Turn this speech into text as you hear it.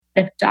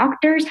if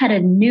doctors had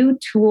a new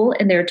tool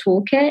in their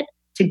toolkit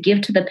to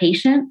give to the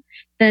patient,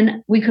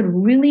 then we could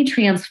really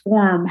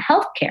transform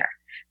healthcare.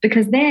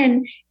 Because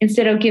then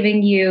instead of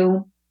giving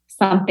you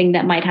something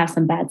that might have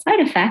some bad side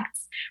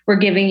effects, we're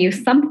giving you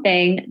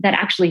something that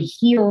actually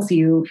heals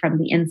you from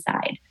the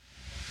inside.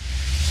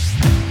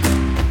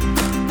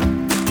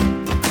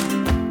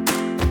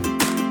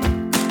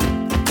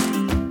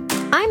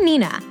 I'm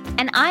Nina.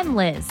 And I'm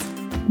Liz.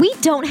 We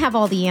don't have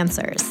all the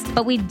answers,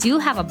 but we do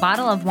have a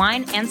bottle of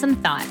wine and some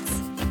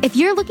thoughts. If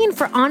you're looking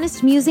for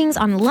honest musings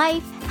on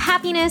life,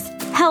 happiness,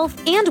 health,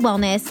 and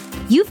wellness,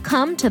 you've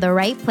come to the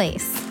right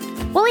place.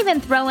 We'll even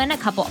throw in a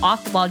couple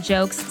off-the-wall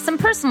jokes, some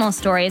personal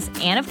stories,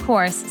 and of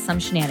course, some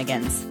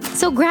shenanigans.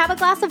 So grab a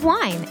glass of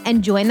wine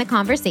and join the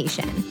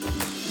conversation.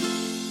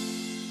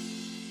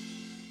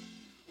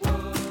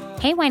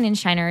 Hey, Wine and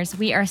Shiners.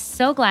 We are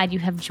so glad you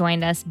have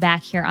joined us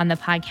back here on the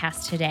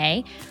podcast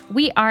today.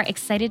 We are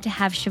excited to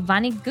have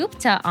Shivani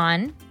Gupta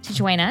on to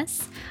join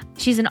us.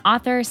 She's an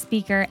author,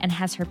 speaker, and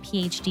has her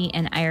PhD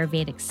in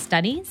Ayurvedic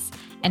studies.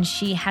 And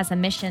she has a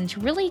mission to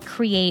really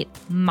create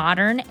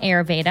modern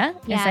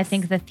Ayurveda, is I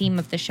think the theme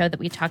of the show that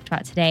we talked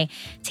about today,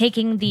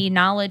 taking the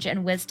knowledge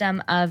and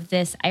wisdom of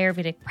this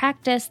Ayurvedic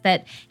practice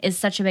that is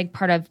such a big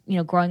part of,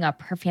 growing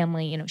up her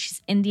family,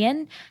 she's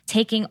Indian,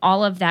 taking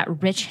all of that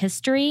rich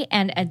history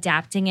and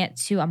adapting it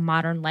to a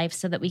modern life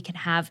so that we can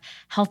have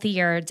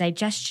healthier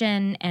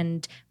digestion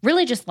and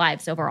really just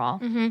lives overall.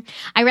 Mm-hmm.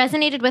 I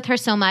resonated with her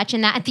so much,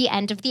 and that at the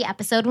end of the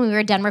episode when we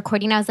were done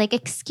recording, I was like,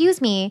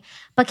 excuse me,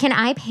 but can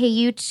I pay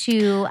you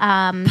to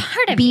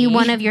be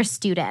one of your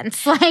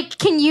students? Like,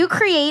 can you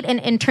create an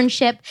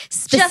internship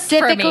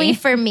specifically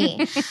for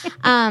me?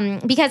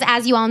 Because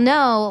as you all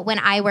know, when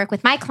I work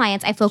with my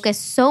clients, I focus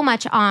so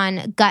much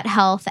on gut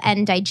health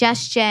and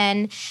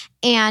digestion.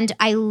 And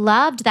I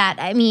loved that.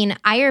 I mean,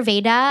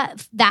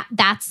 Ayurveda,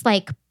 that's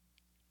like,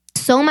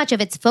 so much of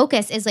its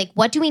focus is like,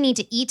 what do we need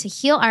to eat to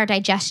heal our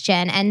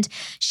digestion? And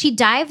she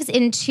dives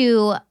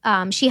into,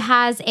 she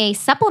has a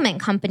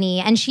supplement company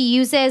and she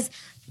uses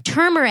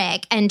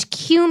turmeric and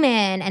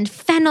cumin and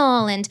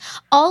fennel and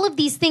all of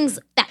these things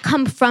that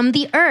come from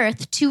the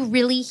earth to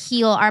really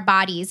heal our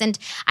bodies. And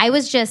I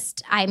was,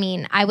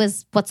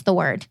 what's the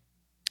word?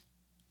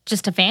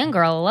 Just a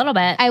fangirl a little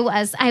bit. I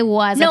was a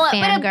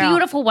fangirl. But a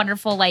beautiful,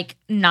 wonderful,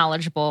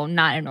 knowledgeable,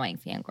 not annoying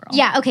fangirl.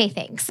 Yeah, okay,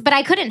 thanks. But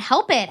I couldn't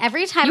help it.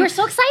 Every time you were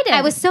so excited.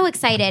 I was so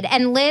excited.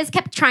 And Liz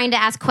kept trying to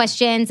ask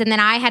questions, and then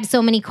I had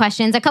so many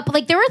questions.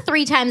 There were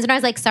 3 times, and I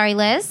was like, sorry,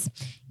 Liz,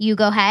 you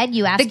go ahead,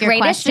 you ask your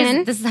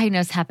question. This is how you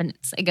know it's happened.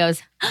 It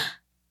goes,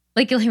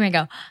 you'll hear me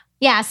go,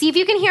 yeah, see if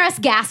you can hear us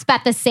gasp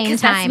at the same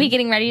time. That's me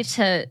getting ready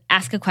to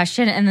ask a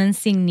question and then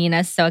seeing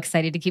Nina so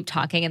excited to keep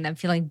talking and then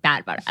feeling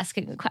bad about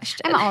asking a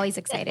question. I'm always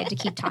excited to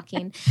keep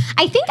talking.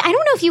 I don't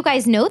know if you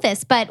guys know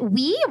this, but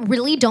we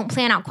really don't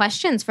plan out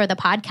questions for the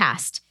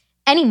podcast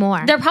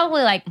anymore. They're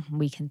probably like,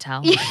 we can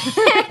tell.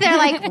 They're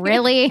like,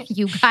 really?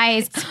 You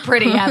guys? It's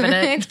pretty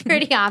evident. It's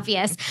pretty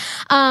obvious.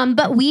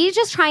 But we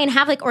just try and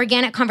have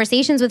organic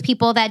conversations with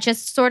people that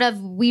just sort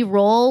of, we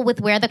roll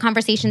with where the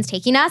conversation's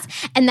taking us.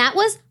 And that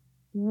was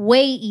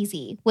way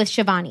easy with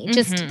Shivani.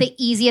 Just the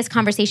easiest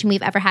conversation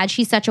we've ever had.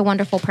 She's such a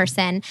wonderful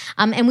person.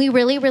 And we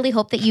really, really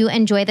hope that you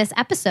enjoy this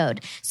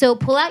episode. So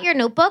pull out your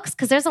notebooks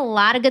because there's a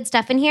lot of good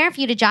stuff in here for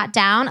you to jot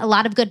down. A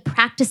lot of good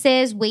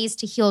practices, ways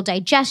to heal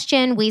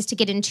digestion, ways to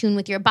get in tune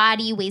with your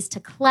body, ways to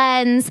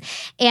cleanse.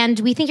 And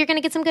we think you're going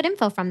to get some good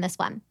info from this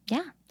one.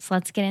 Yeah. So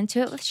let's get into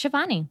it with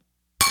Shivani.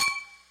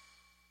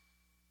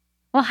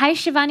 Well, hi,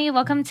 Shivani.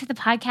 Welcome to the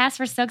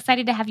podcast. We're so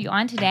excited to have you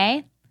on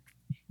today.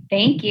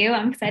 Thank you.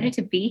 I'm excited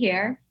to be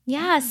here.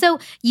 Yeah. So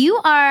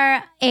you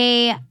are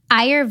a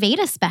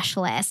Ayurveda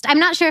specialist. I'm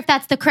not sure if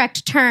that's the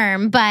correct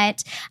term,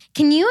 but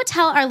can you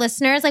tell our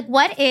listeners,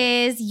 what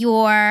is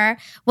your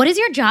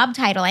job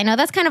title? I know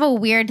that's kind of a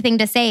weird thing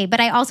to say, but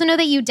I also know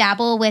that you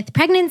dabble with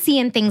pregnancy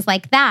and things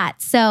like that.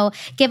 So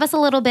give us a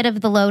little bit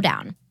of the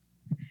lowdown.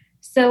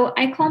 So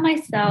I call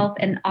myself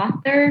an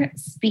author,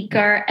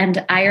 speaker, and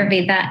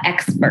Ayurveda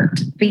expert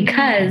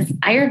because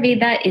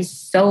Ayurveda is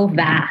so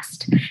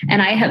vast.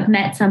 And I have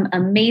met some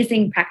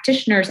amazing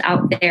practitioners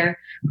out there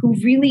who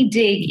really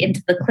dig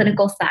into the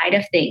clinical side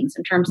of things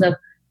in terms of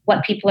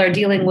what people are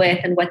dealing with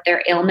and what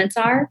their ailments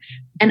are.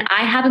 And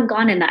I haven't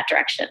gone in that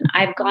direction.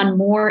 I've gone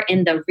more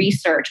in the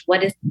research.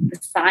 What is the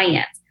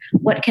science?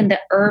 What can the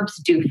herbs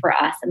do for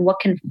us? And what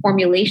can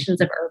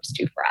formulations of herbs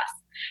do for us?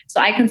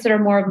 So I consider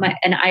more of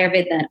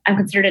I'm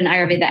considered an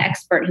Ayurveda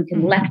expert who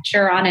can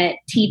lecture on it,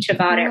 teach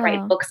about it,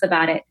 write books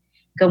about it,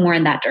 go more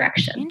in that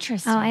direction.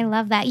 Interesting. Oh, I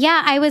love that.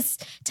 Yeah, I was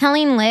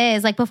telling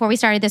Liz, before we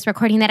started this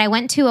recording, that I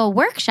went to a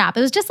workshop.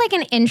 It was just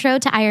an intro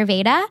to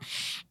Ayurveda.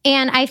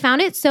 And I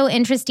found it so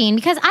interesting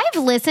because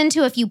I've listened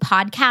to a few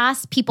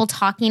podcasts, people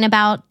talking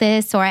about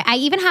this, or I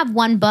even have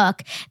one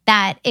book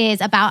that is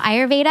about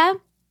Ayurveda.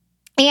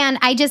 And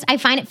I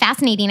find it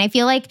fascinating. I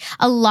feel like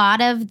a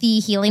lot of the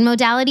healing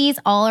modalities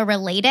all are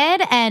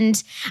related.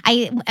 And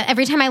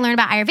every time I learn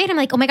about Ayurveda, I'm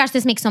like, oh my gosh,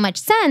 this makes so much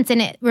sense.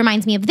 And it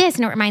reminds me of this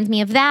and it reminds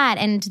me of that.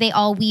 And they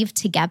all weave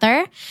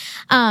together.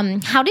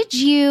 How did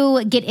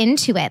you get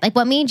into it? Like,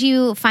 what made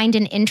you find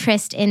an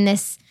interest in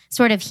this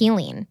sort of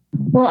healing?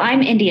 Well,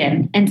 I'm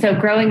Indian. And so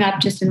growing up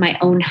just in my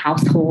own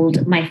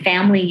household, my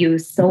family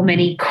used so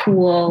many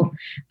cool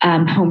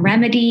home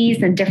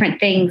remedies and different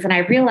things. And I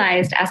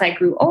realized as I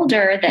grew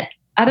older that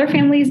other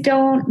families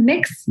don't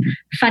mix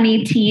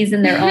funny teas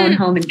in their own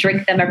home and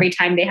drink them every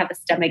time they have a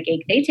stomach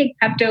ache. They take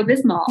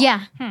Pepto-Bismol.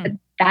 Yeah. But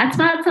that's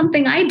not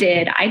something I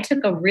did. I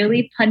took a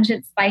really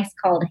pungent spice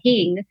called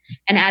hing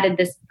and added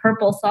this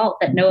purple salt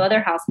that no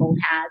other household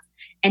has.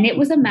 And it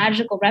was a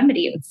magical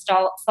remedy. It would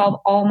solve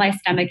all my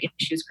stomach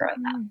issues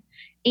growing up.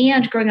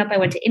 And growing up, I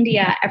went to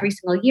India every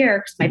single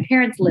year because my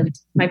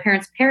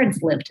parents' parents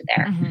lived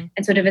there.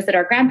 And so to visit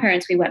our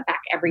grandparents, we went back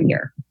every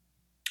year.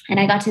 And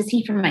I got to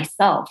see for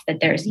myself that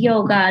there's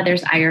yoga,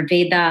 there's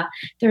Ayurveda,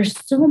 there's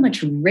so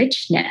much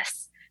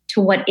richness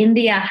to what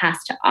India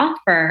has to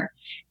offer.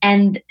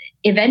 And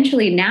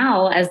eventually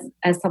now, as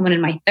someone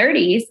in my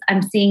 30s,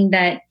 I'm seeing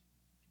that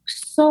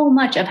so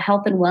much of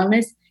health and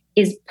wellness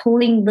is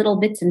pulling little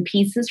bits and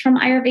pieces from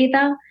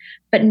Ayurveda,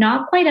 but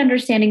not quite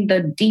understanding the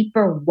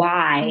deeper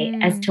why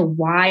as to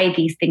why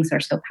these things are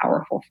so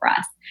powerful for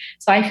us.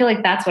 So I feel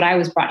like that's what I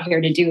was brought here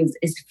to do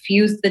is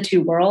fuse the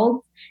two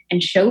worlds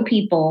and show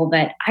people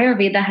that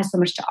Ayurveda has so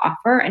much to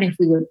offer. And if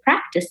we would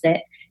practice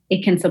it,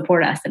 it can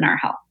support us in our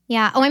health.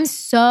 Yeah. Oh, I'm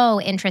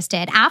so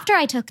interested. After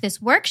I took this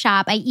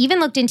workshop, I even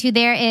looked into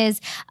there is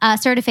a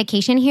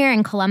certification here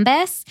in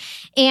Columbus,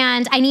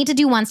 and I need to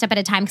do one step at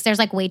a time because there's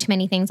like way too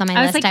many things on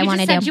my list I want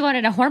to do. You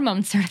wanted a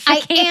hormone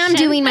certification. I am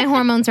doing my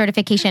hormone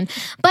certification,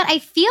 but I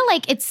feel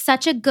like it's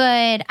such a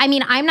good, I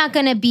mean, I'm not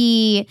going to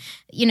be,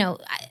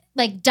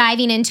 like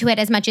diving into it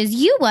as much as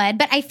you would,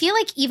 but I feel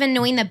like even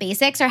knowing the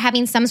basics or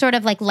having some sort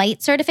of like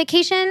light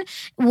certification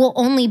will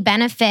only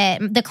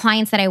benefit the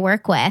clients that I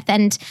work with.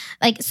 And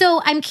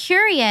so I'm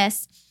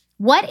curious,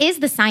 what is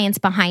the science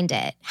behind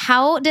it?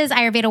 How does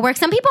Ayurveda work?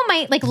 Some people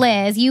might, like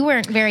Liz, you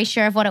weren't very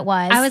sure of what it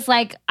was. I was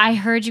like, I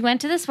heard you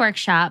went to this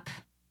workshop.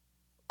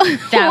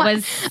 That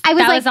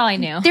was all I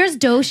knew. There's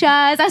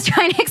doshas. I was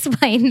trying to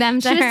explain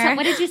them to her.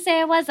 What did you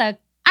say it was?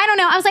 I don't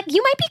know. I was like,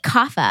 you might be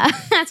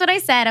kapha. That's what I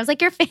said. I was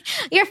like, your face,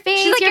 your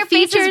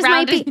features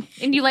might be.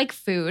 And you like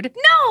food.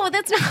 No,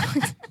 that's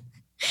not.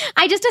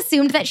 I just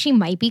assumed that she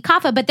might be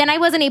kapha, but then I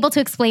wasn't able to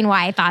explain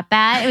why I thought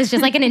that. It was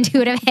just like an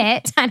intuitive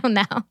hit. I don't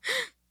know.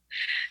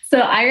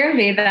 So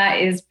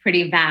Ayurveda is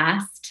pretty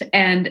vast.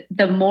 And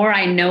the more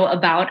I know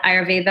about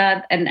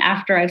Ayurveda, and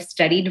after I've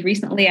studied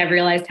recently, I've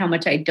realized how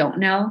much I don't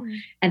know.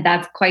 And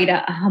that's quite a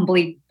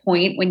humbling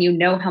point when you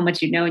know how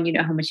much you know and you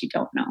know how much you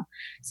don't know.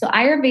 So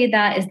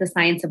Ayurveda is the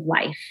science of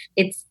life.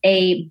 It's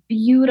a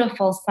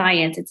beautiful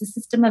science. It's a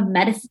system of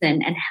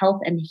medicine and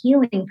health and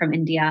healing from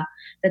India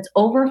that's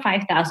over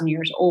 5,000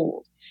 years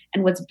old.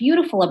 And what's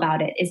beautiful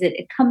about it is it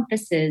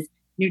encompasses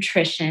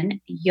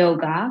nutrition,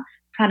 yoga,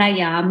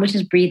 pranayama, which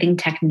is breathing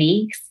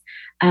techniques.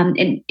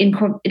 It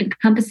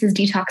encompasses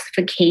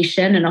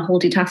detoxification and a whole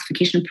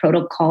detoxification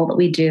protocol that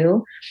we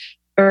do.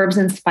 Herbs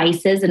and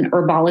spices and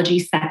herbology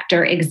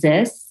sector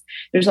exists.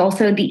 There's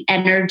also the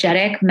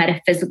energetic,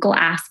 metaphysical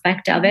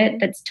aspect of it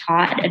that's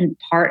taught and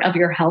part of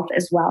your health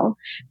as well.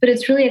 But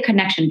it's really a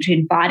connection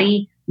between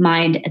body,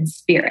 mind, and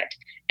spirit,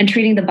 and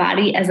treating the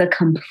body as a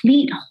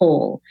complete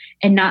whole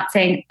and not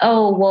saying,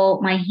 oh,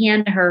 well, my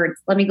hand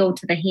hurts. Let me go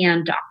to the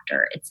hand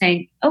doctor. It's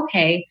saying,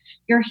 okay,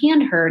 your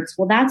hand hurts.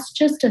 Well, that's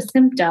just a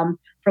symptom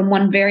from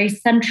one very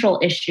central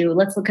issue.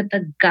 Let's look at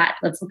the gut.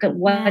 Let's look at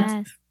what's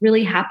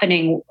really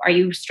happening. Are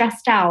you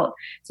stressed out?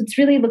 So it's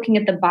really looking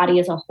at the body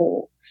as a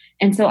whole.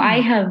 And so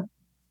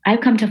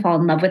I've come to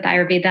fall in love with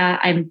Ayurveda.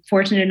 I'm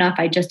fortunate enough,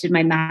 I just did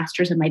my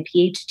master's and my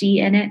PhD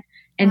in it.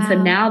 And so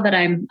now that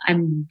I'm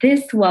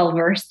this well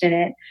versed in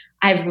it,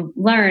 I've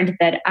learned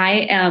that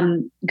I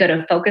am going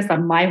to focus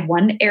on my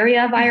one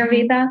area of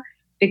Ayurveda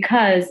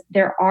because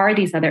there are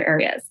these other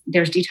areas.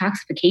 There's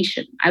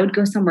detoxification. I would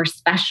go somewhere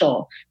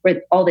special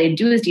where all they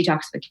do is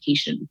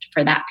detoxification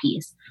for that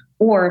piece.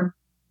 Or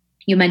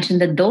you mentioned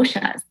the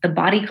doshas, the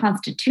body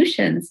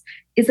constitutions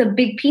is a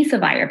big piece of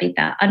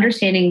Ayurveda,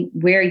 understanding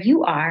where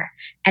you are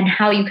and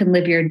how you can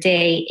live your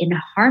day in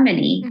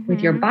harmony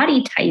with your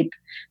body type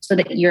so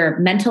that your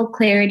mental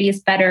clarity is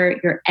better,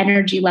 your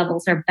energy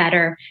levels are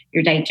better,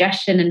 your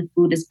digestion and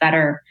food is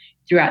better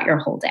throughout your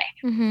whole day.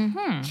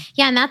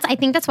 Yeah. And I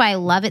think that's why I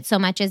love it so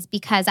much is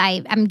because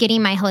I'm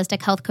getting my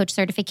holistic health coach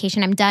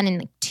certification. I'm done in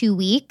like 2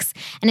 weeks,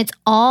 and it's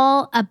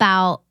all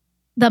about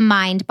the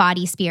mind,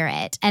 body,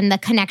 spirit, and the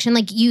connection.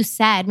 Like you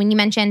said, when you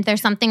mentioned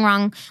there's something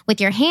wrong with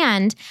your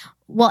hand,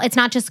 well, it's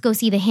not just go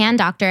see the hand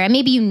doctor. And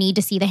maybe you need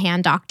to see the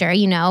hand doctor,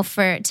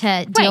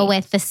 to deal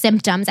with the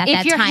symptoms at that time.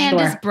 If your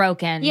hand is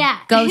broken,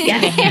 go see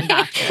the hand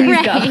doctor.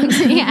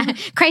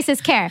 Right.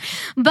 Crisis care.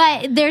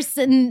 But there's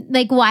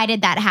why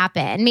did that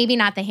happen? Maybe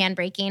not the hand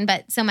breaking,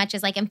 but so much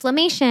as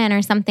inflammation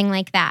or something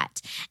like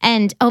that.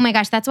 And oh my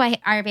gosh, that's why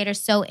Ayurveda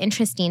is so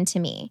interesting to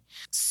me.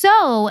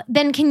 So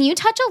then can you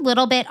touch a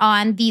little bit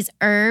on these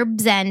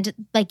herbs and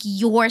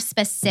your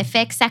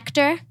specific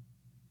sector?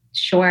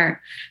 Sure.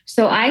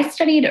 So I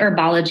studied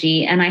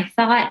herbology, and I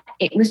thought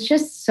it was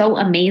just so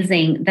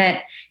amazing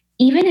that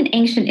even in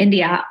ancient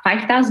India,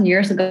 5,000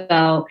 years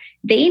ago,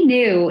 they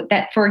knew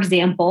that, for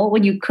example,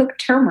 when you cook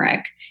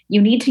turmeric, you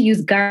need to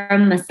use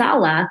garam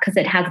masala because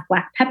it has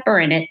black pepper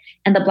in it,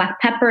 and the black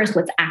pepper is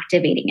what's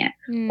activating it.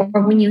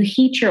 Or when you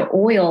heat your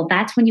oil,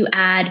 that's when you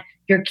add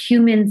your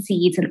cumin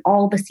seeds and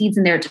all the seeds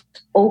in there to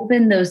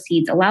open those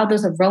seeds, allow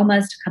those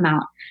aromas to come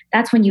out.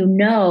 That's when you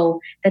know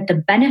that the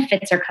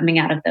benefits are coming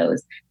out of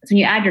those. That's when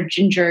you add your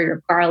ginger,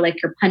 your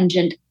garlic, your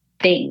pungent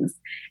things.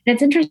 And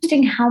it's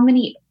interesting how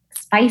many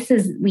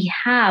spices we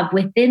have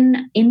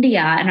within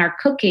India and our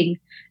cooking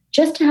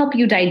just to help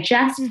you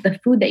digest the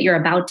food that you're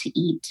about to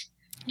eat.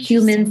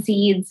 Cumin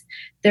seeds.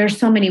 There's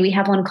so many. We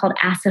have one called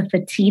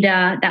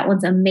asafoetida. That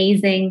one's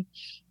amazing.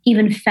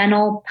 Even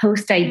fennel,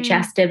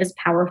 post-digestive, is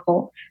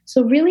powerful.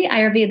 So really,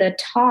 Ayurveda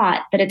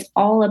taught that it's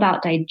all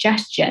about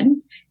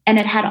digestion, and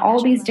it had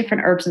all these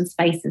different herbs and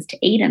spices to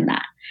aid in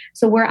that.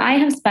 So where I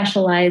have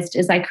specialized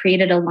is I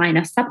created a line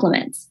of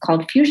supplements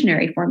called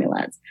Fusionary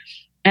Formulas.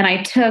 And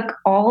I took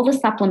all the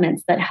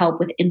supplements that help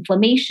with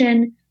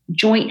inflammation,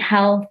 joint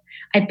health.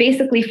 I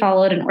basically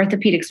followed an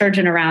orthopedic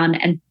surgeon around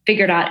and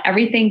figured out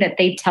everything that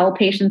they tell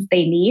patients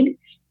they need.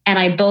 And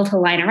I built a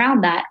line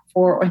around that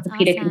for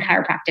orthopedic and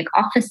chiropractic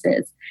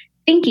offices,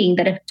 thinking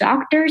that if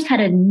doctors had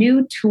a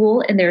new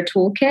tool in their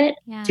toolkit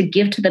to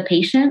give to the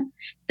patient,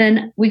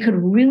 then we could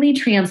really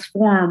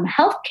transform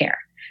healthcare.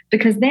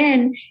 Because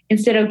then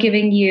instead of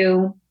giving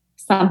you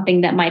something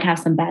that might have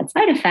some bad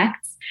side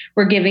effects,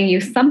 we're giving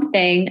you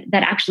something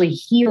that actually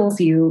heals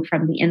you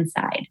from the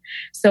inside.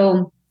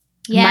 So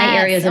my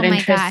areas of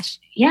interest.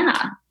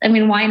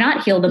 Why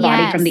not heal the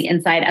body from the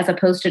inside as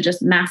opposed to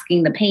just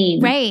masking the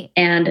pain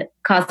and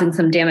causing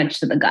some damage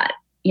to the gut,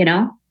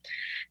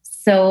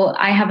 So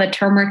I have a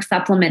turmeric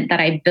supplement that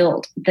I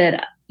built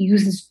that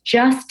uses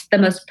just the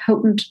most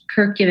potent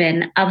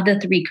curcumin of the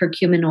 3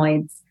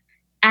 curcuminoids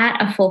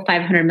at a full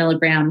 500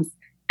 milligrams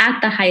at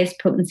the highest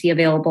potency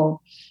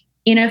available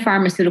in a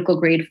pharmaceutical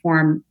grade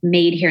form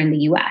made here in the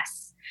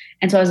US.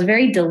 And so I was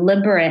very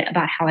deliberate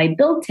about how I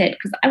built it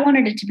because I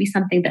wanted it to be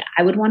something that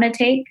I would want to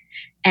take.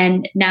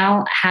 And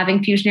now having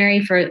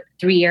Fusionary for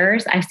 3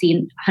 years, I've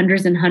seen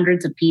hundreds and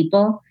hundreds of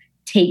people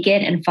take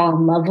it and fall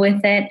in love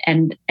with it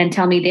and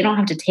tell me they don't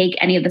have to take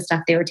any of the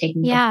stuff they were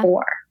taking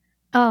before.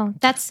 Oh,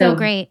 that's so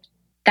great.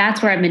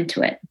 That's where I'm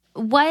into it.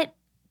 What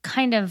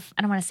kind of,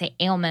 I don't want to say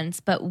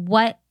ailments, but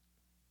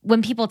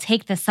when people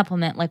take this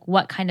supplement,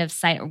 what kind of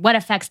what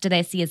effects do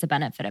they see as a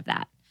benefit of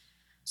that?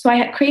 So I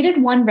had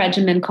created one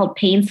regimen called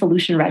Pain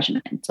Solution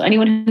Regimen. So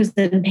anyone who's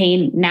in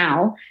pain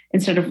now,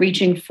 instead of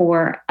reaching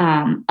for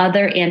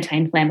other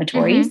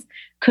anti-inflammatories,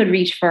 could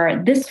reach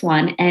for this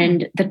one.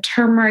 And the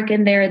turmeric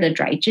in there, the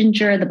dry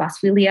ginger, the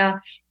boswellia,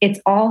 it's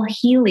all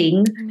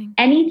healing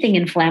anything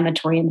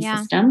inflammatory in the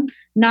system,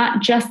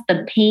 not just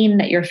the pain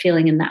that you're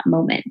feeling in that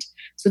moment.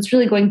 So it's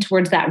really going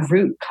towards that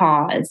root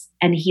cause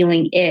and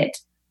healing it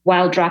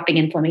while dropping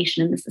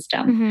inflammation in the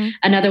system.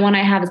 Another one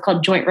I have is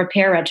called Joint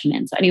Repair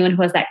Regimen. So anyone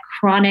who has that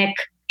chronic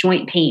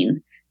joint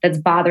pain that's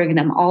bothering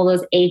them, all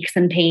those aches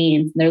and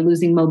pains, and they're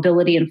losing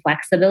mobility and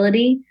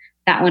flexibility,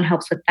 that one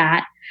helps with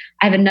that.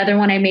 I have another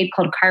one I made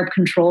called Carb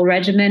Control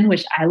Regimen,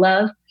 which I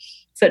love.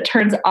 So it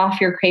turns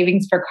off your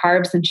cravings for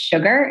carbs and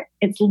sugar.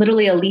 It's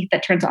literally a leaf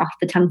that turns off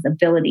the tongue's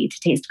ability to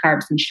taste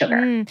carbs and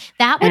sugar.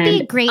 That would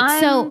be great.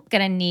 I'm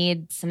going to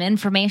need some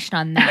information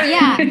on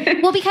that.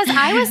 Well, because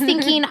I was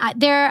thinking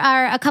there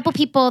are a couple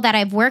people that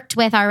I've worked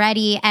with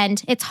already,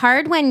 and it's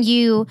hard when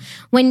you've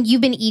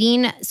been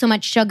eating so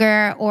much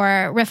sugar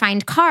or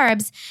refined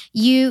carbs,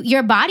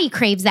 your body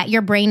craves that,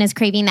 your brain is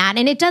craving that,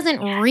 and it doesn't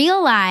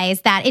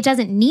realize that it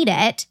doesn't need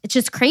it. It's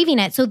just craving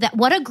it. So that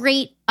what a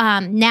great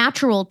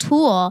natural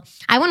tool.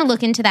 I want to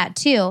look into that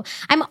too.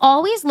 I'm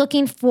always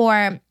looking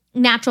for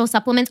natural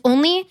supplements,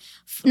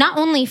 not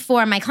only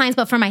for my clients,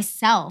 but for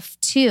myself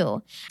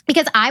too.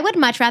 Because I would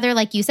much rather,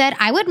 like you said,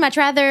 I would much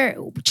rather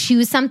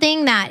choose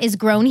something that is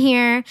grown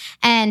here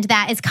and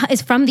that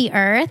is from the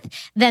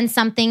earth than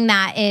something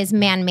that is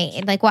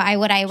man-made. Why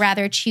would I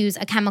rather choose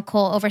a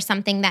chemical over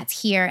something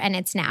that's here and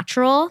it's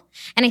natural?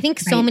 And I think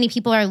so many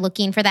people are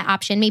looking for that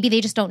option. Maybe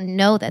they just don't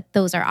know that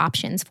those are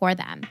options for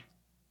them.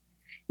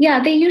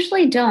 Yeah, they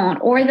usually don't.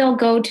 Or they'll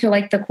go to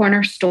the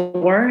corner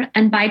store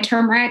and buy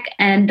turmeric.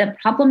 And the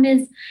problem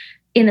is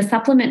in the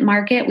supplement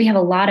market, we have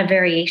a lot of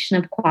variation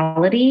of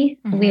quality.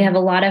 We have a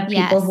lot of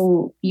people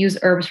who use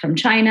herbs from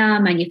China,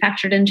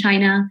 manufactured in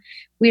China.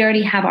 We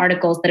already have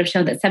articles that have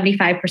shown that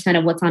 75%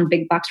 of what's on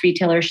big box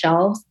retailer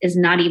shelves is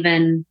not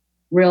even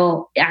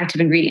real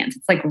active ingredients.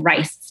 It's like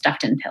rice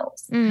stuffed in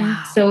pills.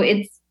 Wow. So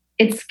it's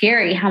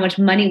scary how much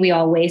money we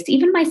all waste.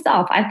 Even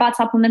myself, I've bought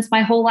supplements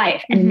my whole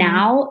life. And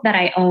now that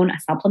I own a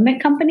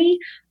supplement company,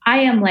 I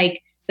am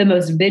like the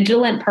most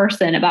vigilant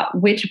person about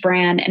which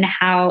brand and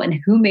how and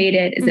who made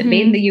it. Is it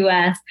made in the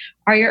US?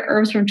 Are your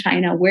herbs from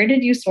China? Where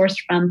did you source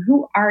from?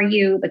 Who are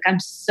you? Like, I'm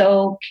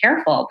so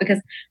careful because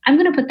I'm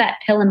going to put that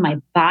pill in my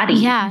body.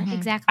 Yeah,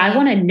 exactly. I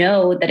want to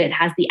know that it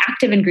has the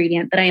active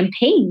ingredient that I am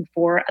paying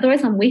for.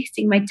 Otherwise, I'm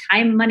wasting my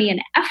time, money,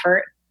 and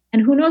effort.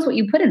 And who knows what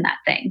you put in that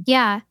thing?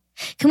 Yeah.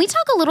 Can we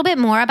talk a little bit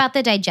more about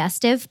the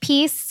digestive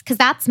piece? Because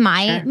that's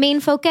my main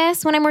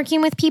focus when I'm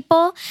working with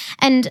people.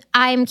 And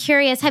I'm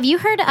curious, have you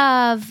heard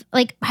of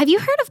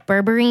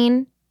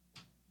berberine?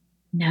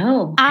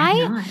 No,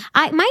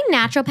 my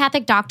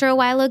naturopathic doctor a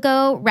while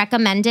ago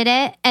recommended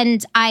it,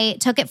 and I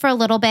took it for a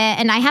little bit,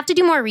 and I have to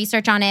do more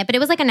research on it, but it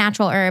was like a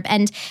natural herb,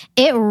 and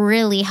it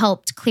really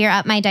helped clear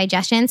up my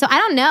digestion. So I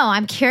don't know.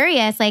 I'm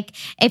curious, like,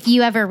 if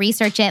you ever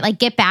research it, like,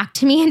 get back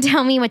to me and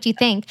tell me what you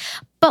think.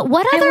 But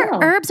what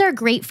other herbs are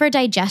great for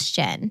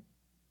digestion?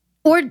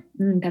 Or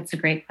that's a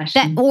great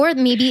question. Or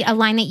maybe a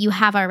line that you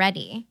have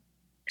already.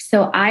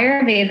 So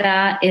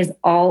Ayurveda is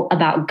all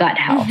about gut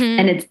health.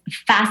 And it's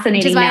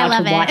fascinating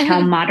now to watch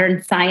how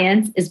modern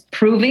science is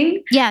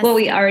proving what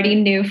we already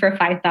knew for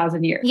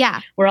 5,000 years. Yeah.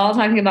 We're all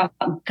talking about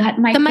gut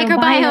microbiome. The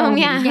microbiome,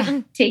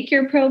 yeah. Take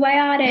your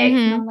probiotic.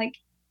 And I'm like,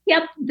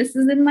 yep, this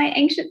is in my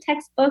ancient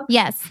textbook.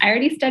 Yes. I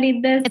already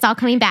studied this. It's all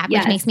coming back,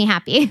 which makes me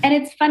happy. And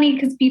it's funny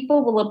because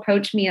people will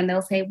approach me and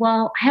they'll say,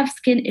 well, I have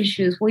skin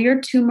issues. Will your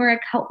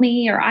turmeric help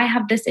me? Or I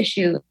have this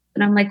issue.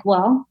 And I'm like,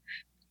 well,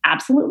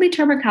 absolutely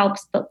turmeric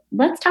helps, but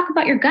let's talk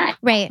about your gut.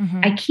 Right.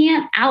 I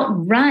can't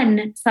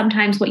outrun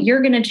sometimes what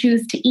you're going to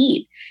choose to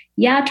eat.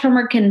 Yeah,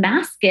 turmeric can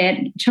mask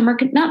it.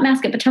 Not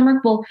mask it, but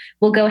turmeric will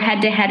go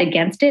head to head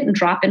against it and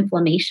drop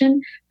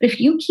inflammation. But if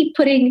you keep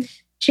putting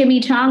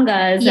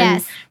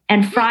chimichangas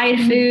and fried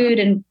food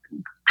and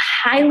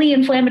highly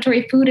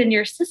inflammatory food in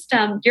your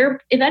system,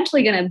 you're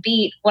eventually going to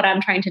beat what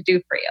I'm trying to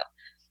do for you.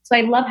 So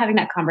I love having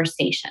that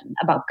conversation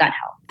about gut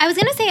health. I was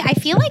going to say, I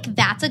feel like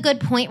that's a good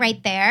point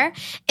right there,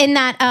 in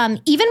that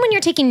even when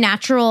you're taking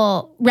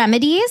natural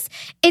remedies,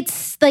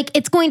 it's like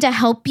it's going to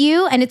help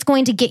you and it's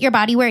going to get your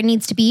body where it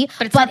needs to be.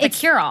 But it's not the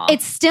cure-all.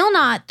 It's still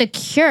not the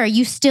cure.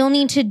 You still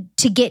need to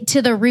get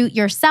to the root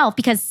yourself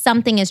because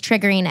something is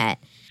triggering it.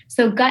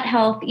 So gut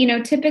health,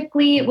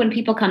 typically when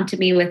people come to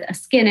me with a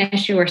skin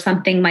issue or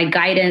something, my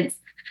guidance,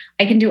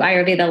 I can do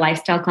Ayurveda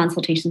lifestyle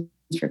consultations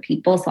for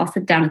people. So I'll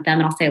sit down with them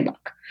and I'll say,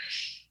 look,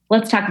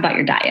 let's talk about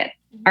your diet.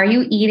 Are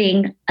you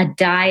eating a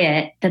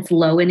diet that's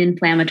low in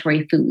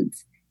inflammatory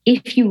foods?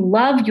 If you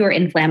love your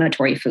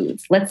inflammatory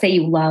foods, let's say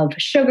you love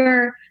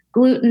sugar,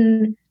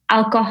 gluten,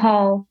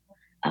 alcohol,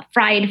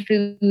 fried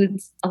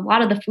foods, a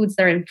lot of the foods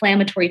that are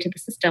inflammatory to the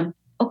system,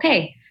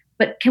 okay.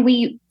 But can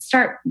we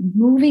start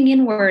moving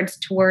inwards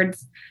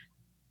towards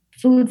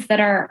foods that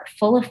are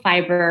full of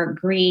fiber,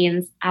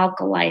 greens,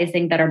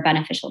 alkalizing, that are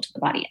beneficial to the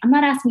body? I'm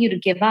not asking you to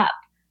give up.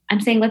 I'm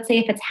saying, let's say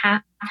if it's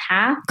half,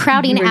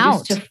 crowding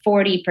out to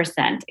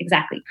 40%.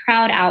 Exactly.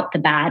 Crowd out the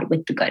bad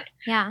with the good.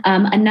 Yeah.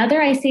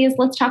 Another I say is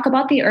let's talk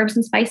about the herbs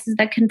and spices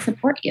that can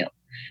support you.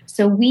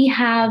 So we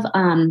have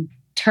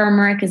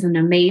turmeric is an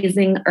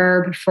amazing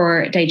herb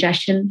for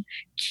digestion.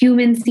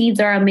 Cumin seeds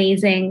are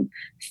amazing.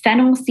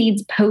 Fennel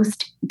seeds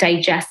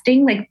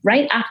post-digesting, like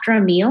right after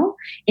a meal.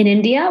 In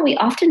India, we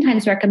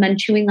oftentimes recommend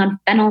chewing on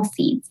fennel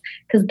seeds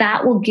because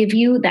that will give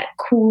you that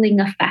cooling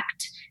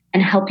effect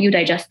and help you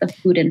digest the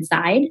food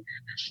inside.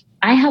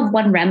 I have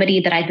one remedy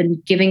that I've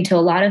been giving to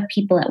a lot of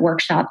people at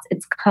workshops.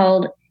 It's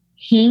called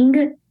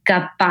Hing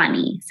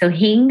Gapani. So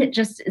Hing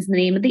just is the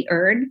name of the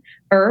herb.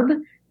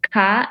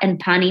 Ka and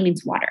Pani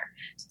means water.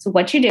 So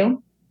what you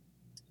do,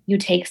 you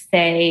take,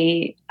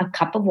 say, a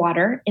cup of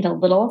water in a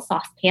little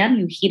saucepan.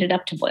 You heat it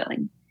up to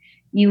boiling.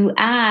 You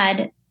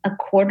add a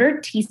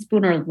 1/4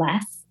 teaspoon or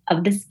less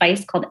of this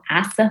spice called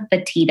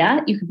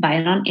asafoetida. You can buy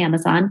it on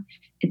Amazon.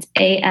 It's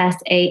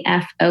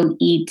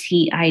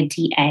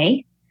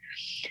Asafoetida.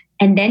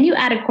 And then you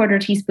add a 1/4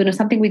 teaspoon of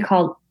something we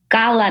call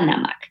Kala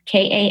Namak,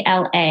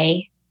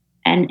 Kalanamakh.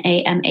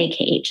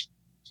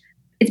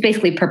 It's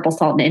basically purple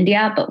salt in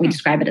India, but we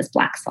describe it as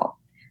black salt.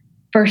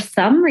 For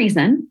some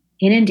reason,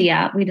 in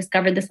India, we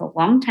discovered this a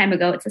long time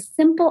ago. It's a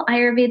simple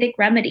Ayurvedic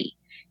remedy.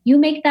 You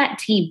make that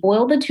tea,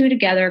 boil the two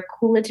together,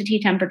 cool it to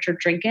tea temperature,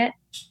 drink it.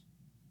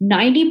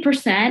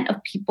 90%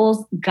 of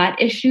people's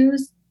gut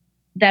issues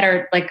that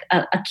are like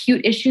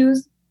acute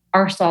issues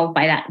are solved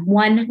by that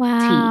one tea.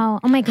 Oh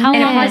my God.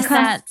 And it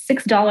costs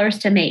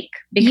 $6 to make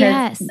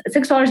because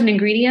 $6 in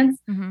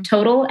ingredients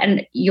total,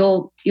 and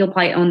you'll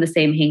probably own the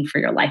same Hing for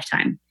your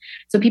lifetime.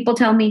 So people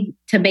tell me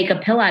to make a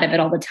pill out of it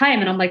all the time.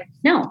 And I'm like,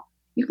 no,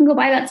 you can go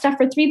buy that stuff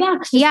for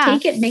 $3. Just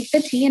take it, make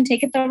the tea, and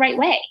take it the right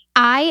way.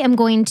 I am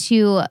going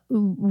to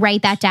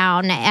write that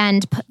down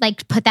and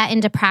put that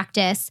into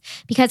practice,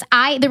 because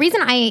the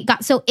reason I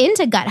got so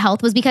into gut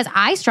health was because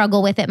I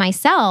struggle with it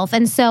myself.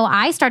 And so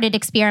I started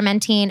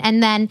experimenting.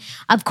 And then,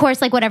 of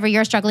course, like whatever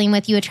you're struggling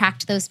with, you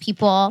attract those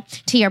people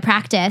to your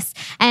practice.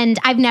 And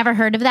I've never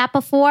heard of that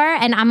before.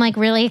 And I'm like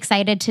really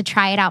excited to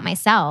try it out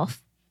myself.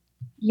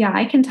 Yeah,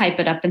 I can type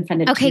it up and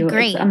send it to you.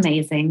 Great. It's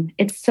amazing.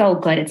 It's so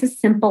good. It's a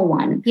simple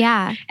one.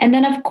 Yeah. And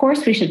then, of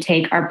course, we should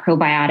take our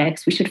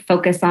probiotics. We should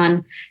focus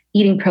on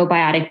eating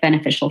probiotic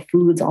beneficial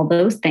foods, all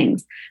those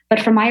things.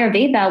 But from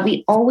Ayurveda,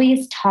 we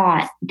always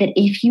taught that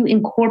if you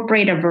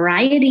incorporate a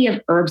variety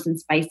of herbs and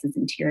spices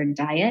into your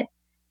diet,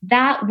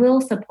 that will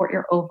support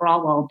your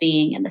overall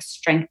well-being and the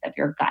strength of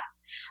your gut.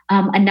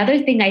 Another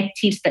thing I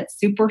teach that's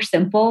super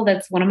simple,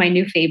 that's one of my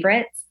new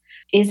favorites,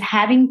 is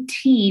having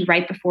tea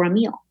right before a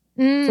meal.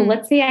 So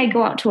let's say I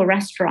go out to a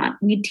restaurant.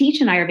 We teach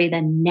in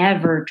Ayurveda,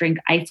 never drink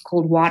ice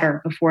cold water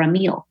before a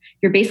meal.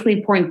 You're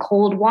basically pouring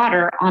cold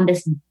water on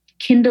this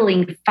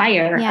kindling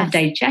fire of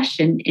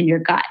digestion in your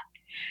gut.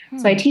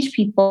 So I teach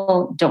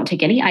people, don't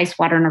take any ice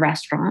water in a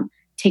restaurant.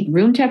 Take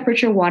room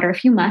temperature water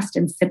if you must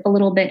and sip a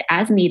little bit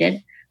as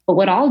needed. But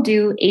what I'll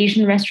do,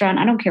 Asian restaurant,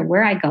 I don't care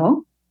where I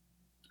go,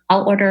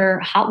 I'll order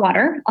hot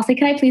water. I'll say,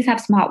 can I please have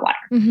some hot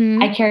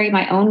water? I carry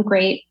my own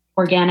great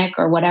organic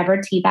or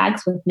whatever tea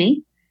bags with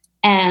me.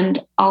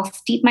 And I'll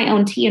steep my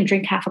own tea and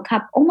drink half a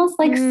cup, almost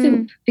like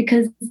soup,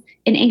 because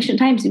in ancient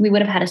times, we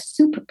would have had a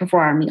soup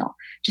before our meal,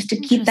 just to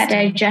keep that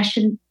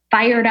digestion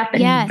fired up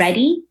and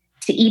ready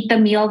to eat the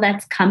meal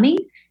that's coming.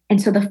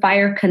 And so the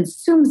fire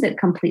consumes it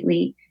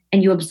completely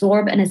and you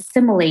absorb and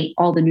assimilate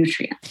all the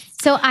nutrients.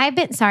 So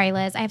sorry,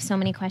 Liz, I have so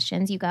many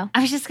questions. You go.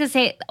 I was just going to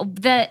say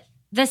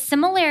the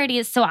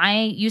similarities. So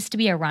I used to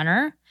be a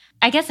runner.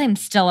 I guess I'm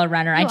still a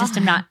runner. I just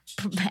am not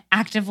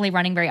actively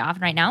running very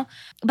often right now.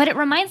 But it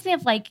reminds me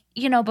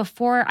of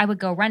before I would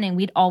go running,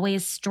 we'd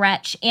always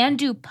stretch and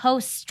do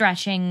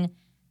post-stretching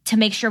to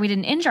make sure we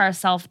didn't injure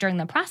ourselves during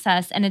the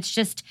process. And it's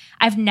just,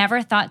 I've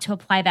never thought to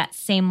apply that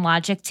same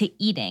logic to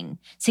eating,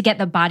 to get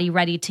the body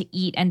ready to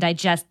eat and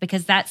digest,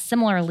 because that's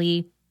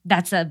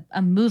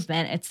a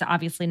movement. It's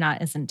obviously not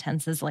as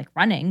intense as like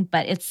running,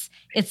 but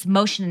it's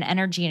motion and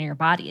energy in your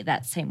body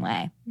that same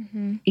way.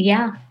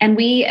 Yeah. And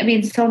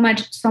so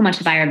much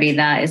of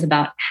Ayurveda is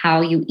about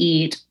how you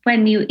eat,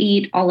 when you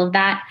eat, all of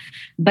that.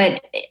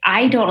 But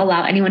I don't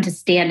allow anyone to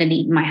stand and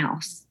eat in my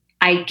house.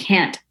 I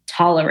can't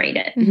tolerate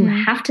it. You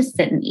have to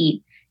sit and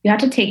eat. You have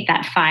to take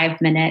that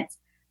 5 minutes.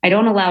 I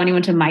don't allow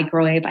anyone to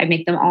microwave. I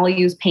make them all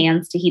use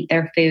pans to heat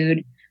their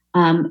food.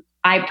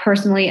 I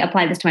personally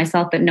apply this to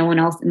myself, but no one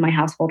else in my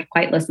household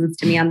quite listens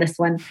to me on this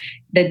one.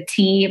 The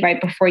tea right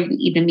before you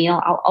eat a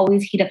meal, I'll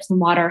always heat up some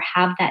water,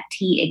 have that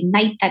tea,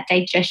 ignite that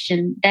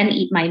digestion, then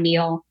eat my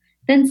meal,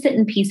 then sit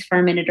in peace for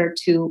a minute or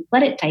two,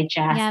 let it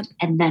digest,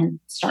 and then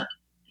start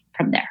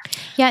from there.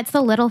 Yeah, it's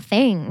the little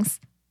things.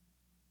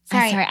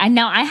 Sorry. I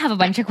know I have a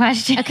bunch of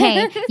questions.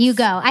 Okay, you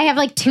go. I have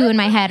like 2 in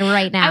my head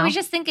right now. I was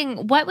just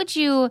thinking, what would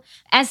you,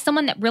 as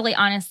someone that really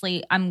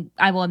honestly,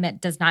 I will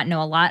admit, does not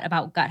know a lot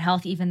about gut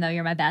health, even though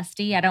you're my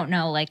bestie. I don't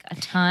know like a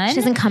ton. She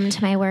doesn't come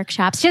to my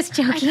workshops. Just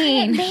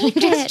joking.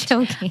 Just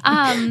joking.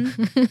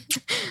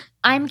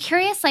 I'm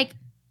curious, like,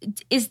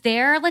 is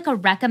there like a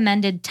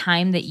recommended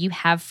time that you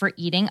have for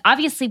eating?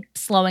 Obviously,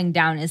 slowing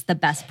down is the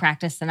best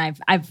practice, and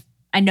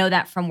I know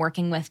that from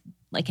working with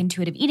like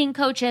intuitive eating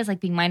coaches, like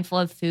being mindful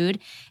of food.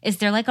 Is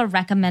there like a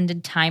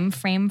recommended time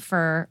frame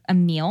for a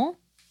meal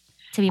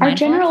to be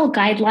mindful? Our general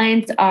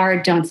guidelines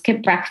are don't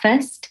skip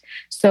breakfast.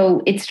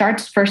 So it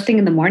starts first thing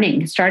in the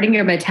morning. Starting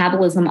your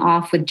metabolism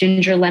off with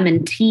ginger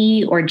lemon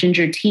tea or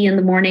ginger tea in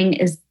the morning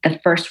is the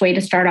first way to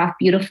start off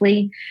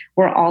beautifully.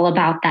 We're all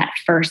about that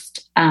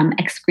first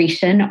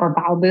excretion or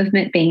bowel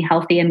movement being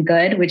healthy and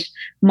good, which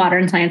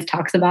modern science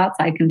talks about.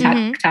 So I can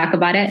talk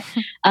about it.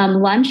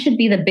 Lunch should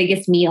be the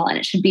biggest meal, and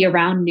it should be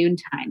around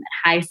noontime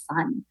at high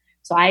sun.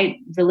 So I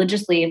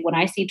religiously, when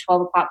I see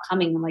 12 o'clock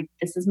coming, I'm like,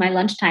 this is my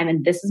lunchtime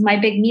and this is my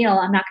big meal.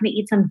 I'm not going to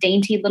eat some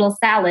dainty little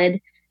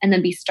salad and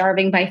then be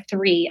starving by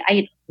 3. I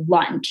eat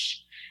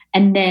lunch.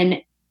 And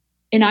then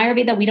in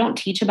Ayurveda, we don't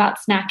teach about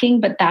snacking,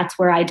 but that's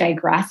where I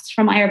digress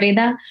from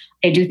Ayurveda.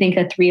 I do think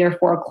a 3 or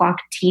 4 o'clock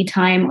tea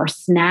time or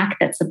snack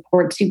that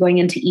supports you going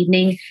into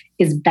evening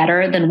is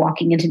better than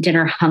walking into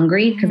dinner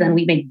hungry, because then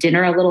we make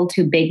dinner a little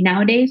too big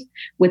nowadays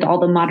with all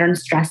the modern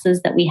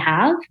stresses that we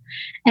have.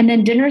 And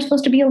then dinner is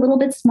supposed to be a little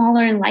bit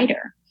smaller and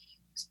lighter.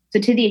 So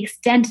to the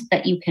extent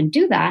that you can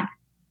do that,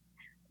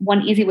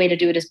 one easy way to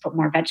do it is put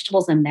more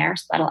vegetables in there.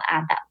 So that'll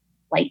add that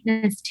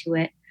lightness to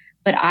it.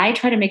 But I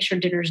try to make sure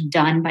dinner's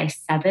done by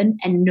 7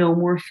 and no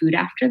more food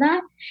after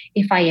that.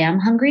 If I am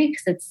hungry,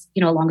 because it's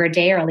a longer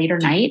day or a later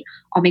night,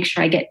 I'll make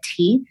sure I get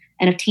tea.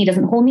 And if tea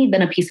doesn't hold me,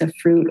 then a piece of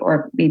fruit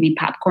or maybe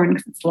popcorn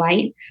because it's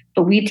light.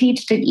 But we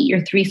teach to eat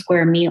your 3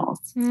 square meals.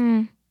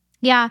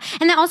 Yeah.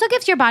 And that also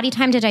gives your body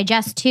time to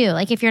digest too.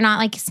 Like if you're not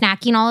like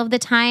snacking all of the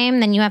time,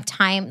 then you have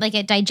time, like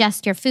it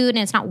digests your food and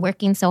it's not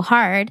working so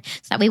hard.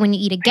 So that way when you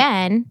eat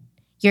again,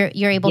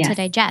 you're able to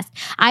digest.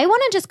 I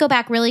want to just go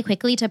back really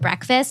quickly to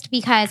breakfast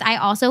because I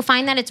also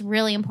find that it's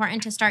really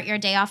important to start your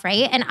day off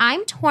right. And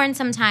I'm torn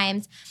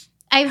sometimes.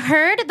 I've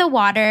heard the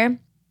water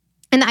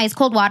and the ice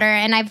cold water,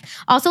 and I've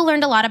also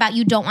learned a lot about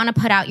you don't want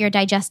to put out your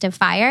digestive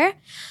fire.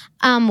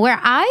 Where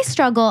I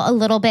struggle a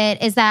little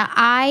bit is that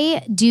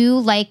I do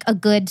like a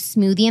good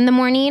smoothie in the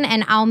morning,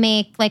 and I'll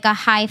make like a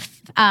high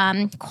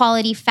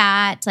quality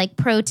fat, like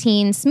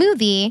protein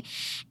smoothie.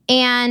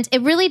 And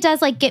it really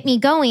does like get me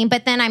going.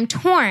 But then I'm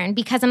torn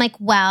because I'm like,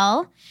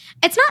 well,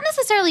 it's not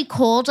necessarily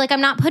cold. Like I'm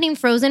not putting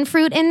frozen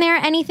fruit in there,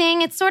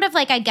 anything. It's sort of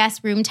like, I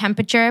guess, room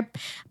temperature.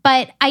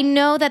 But I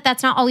know that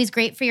that's not always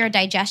great for your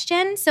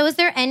digestion. So is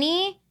there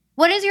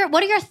what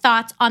are your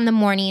thoughts on the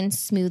morning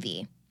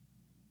smoothie?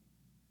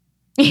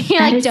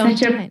 That is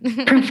such a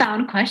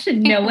profound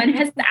question. No one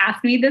has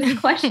asked me this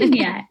question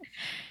yet.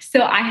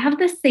 So I have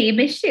the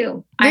same issue.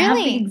 Really? I have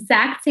the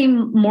exact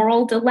same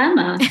moral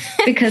dilemma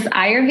because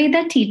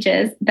Ayurveda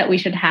teaches that we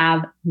should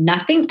have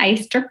nothing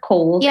iced or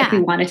cold if we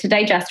want it to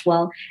digest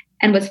well.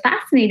 And what's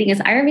fascinating is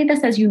Ayurveda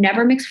says you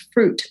never mix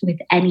fruit with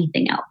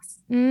anything else.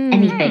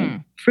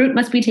 Anything. Fruit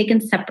must be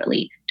taken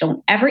separately.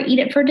 Don't ever eat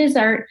it for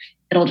dessert.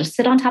 It'll just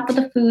sit on top of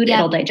the food.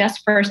 It'll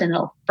digest first and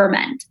it'll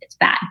ferment. It's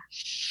bad.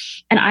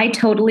 And I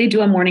totally do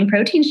a morning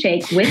protein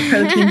shake with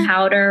protein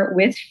powder,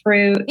 with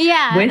fruit,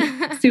 with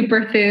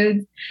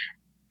superfoods.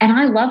 And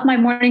I love my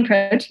morning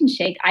protein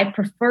shake. I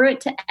prefer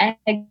it to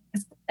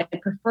eggs. I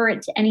prefer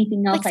it to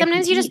anything else. Like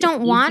sometimes you just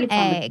don't want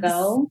eggs.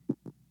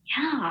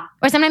 Yeah.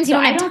 Or sometimes you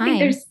don't have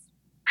time.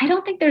 I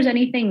don't think there's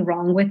anything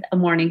wrong with a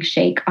morning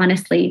shake,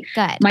 honestly.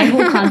 Good. My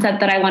whole concept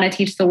that I want to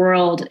teach the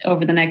world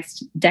over the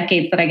next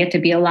decades that I get to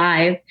be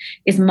alive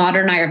is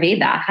modern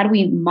Ayurveda. How do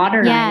we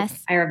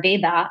modernize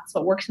Ayurveda so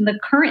it works in the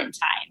current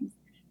times?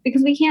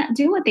 Because we can't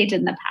do what they did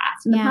in the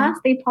past. In the past,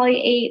 they probably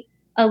ate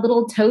a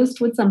little toast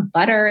with some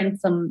butter and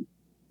some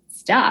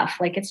stuff.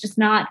 Like it's just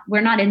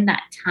we're not in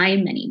that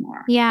time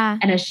anymore. Yeah.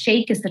 And a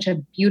shake is such a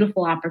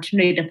beautiful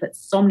opportunity to put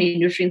so many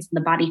nutrients in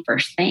the body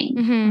first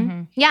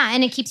thing. Yeah.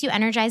 And it keeps you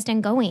energized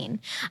and going.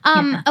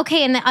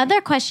 Okay. And the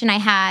other question I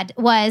had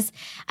was,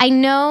 I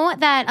know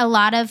that a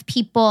lot of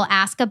people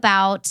ask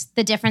about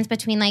the difference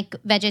between like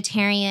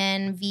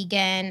vegetarian,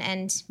 vegan,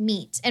 and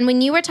meat. And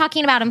when you were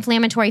talking about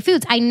inflammatory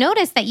foods, I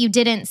noticed that you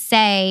didn't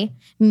say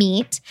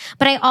meat,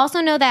 but I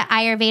also know that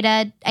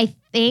Ayurveda, I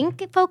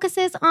think,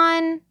 focuses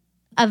on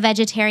a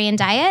vegetarian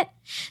diet.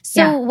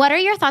 So what are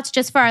your thoughts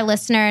just for our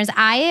listeners?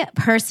 I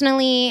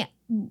personally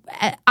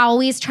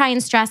always try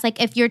and stress, like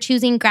if you're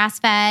choosing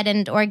grass-fed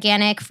and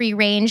organic, free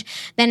range,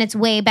 then it's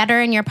way better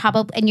and you're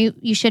probably, and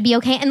you should be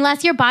okay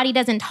unless your body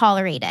doesn't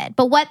tolerate it.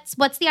 But what's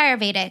the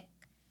Ayurvedic,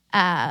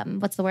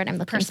 what's the word I'm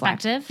looking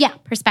perspective? for? Yeah,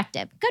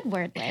 perspective. Good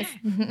word, Liz.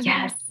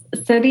 Yes.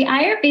 So the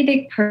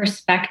Ayurvedic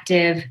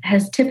perspective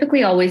has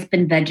typically always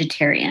been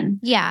vegetarian.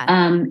 Yeah.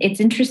 It's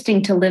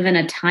interesting to live in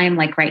a time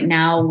like right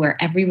now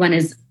where everyone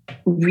is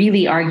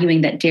really arguing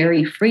that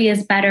dairy-free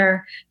is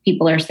better.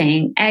 People are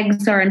saying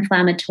eggs are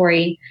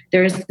inflammatory.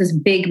 There's this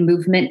big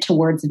movement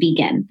towards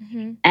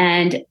vegan.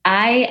 And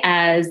I,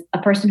 as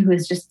a person who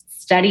has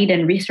just studied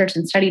and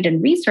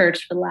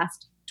researched for the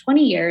last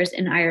 20 years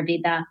in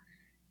Ayurveda,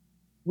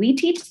 we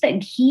teach that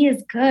ghee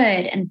is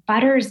good and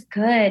butter is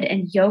good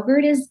and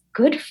yogurt is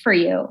good for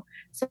you.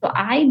 So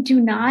I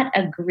do not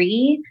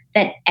agree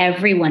that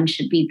everyone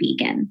should be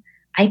vegan.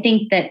 I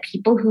think that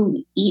people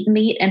who eat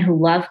meat and who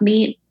love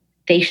meat,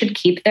 they should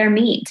keep their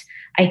meat.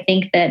 I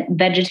think that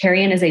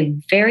vegetarian is a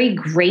very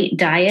great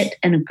diet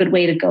and a good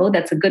way to go.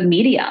 That's a good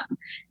medium.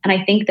 And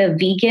I think the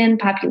vegan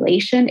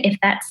population, if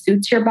that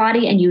suits your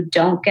body and you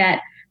don't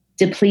get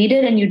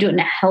depleted and you do it in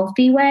a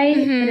healthy way,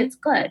 then it's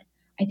good.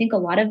 I think a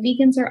lot of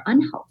vegans are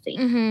unhealthy.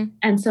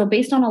 And so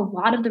based on a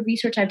lot of the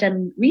research I've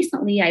done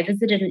recently, I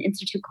visited an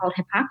institute called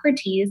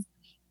Hippocrates.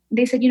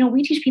 They said,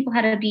 we teach people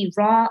how to be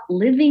raw,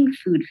 living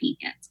food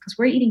vegans because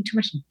we're eating too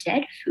much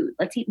dead food.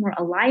 Let's eat more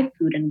alive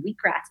food and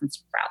wheatgrass and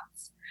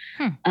sprouts.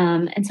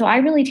 And so I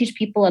really teach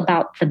people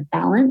about the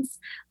balance.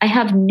 I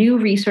have new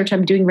research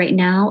I'm doing right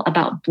now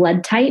about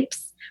blood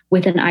types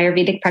with an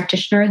Ayurvedic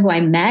practitioner who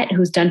I met,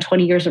 who's done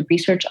 20 years of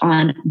research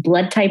on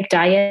blood type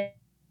diet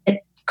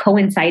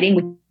coinciding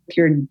with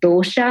your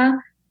dosha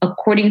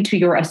according to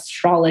your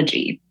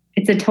astrology.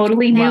 It's a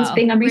totally new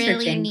thing I'm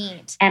researching. Really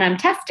neat. And I'm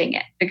testing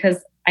it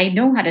because I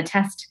know how to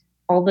test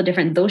all the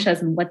different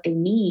doshas and what they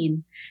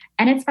mean.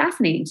 And it's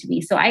fascinating to me.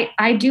 So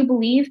I do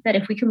believe that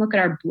if we can look at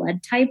our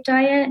blood type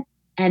diet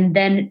and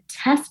then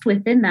test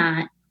within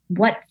that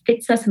what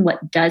fits us and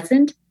what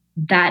doesn't,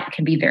 that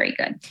can be very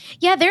good.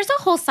 Yeah, there's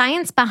a whole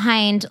science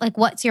behind like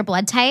what's your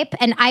blood type,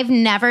 and I've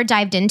never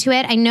dived into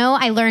it. I know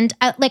I learned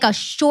like a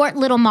short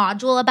little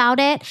module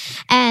about it,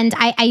 and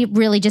I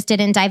really just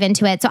didn't dive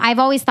into it. So I've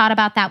always thought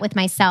about that with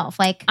myself.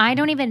 Like I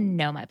don't even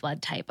know my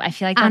blood type. I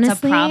feel like that's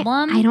honestly, a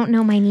problem. I don't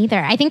know mine either.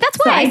 I think that's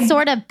why I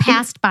sort of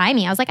passed by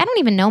me. I was like, I don't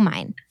even know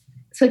mine.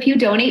 So if you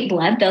donate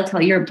blood, they'll tell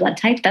you your blood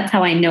type. That's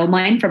how I know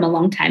mine from a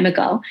long time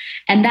ago.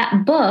 And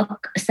that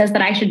book says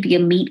that I should be a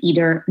meat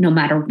eater no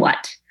matter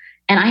what.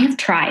 And I have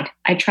tried.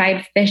 I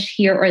tried fish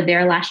here or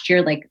there last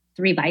year, like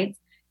 3 bites.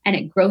 and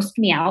it grossed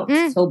me out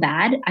so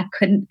bad. I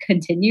couldn't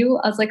continue.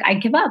 I was like, I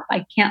give up.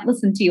 I can't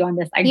listen to you on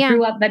this. I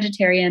grew up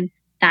vegetarian.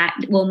 That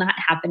will not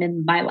happen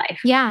in my life.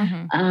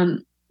 Yeah.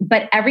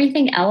 But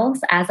everything else,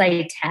 as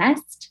I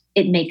test,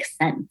 it makes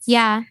sense.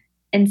 Yeah.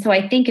 And so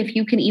I think if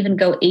you can even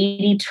go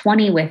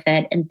 80-20 with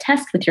it and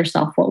test with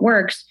yourself what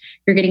works,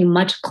 you're getting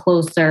much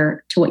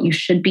closer to what you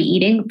should be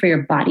eating for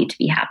your body to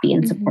be happy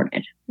and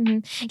supported.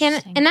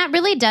 Mm-hmm. And that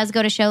really does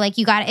go to show, like,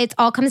 it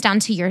all comes down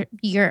to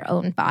your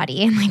own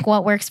body and like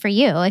what works for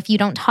you. If you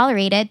don't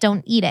tolerate it,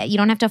 don't eat it. You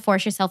don't have to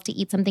force yourself to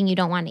eat something you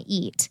don't want to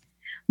eat.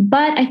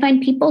 But I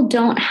find people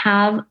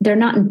they're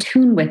not in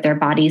tune with their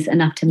bodies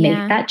enough to make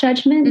that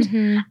judgment.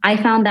 I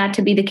found that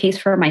to be the case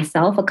for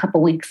myself a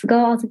couple weeks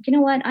ago. I was like, you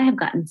know what? I have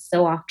gotten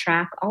so off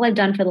track. All I've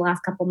done for the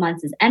last couple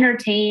months is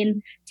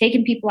entertain,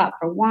 taking people out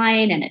for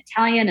wine and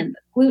Italian and the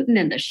gluten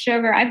and the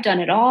sugar. I've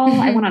done it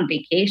all. I went on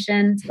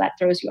vacation, so that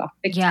throws you off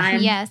big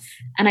time. Yes.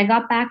 And I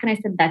got back and I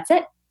said, that's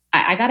it.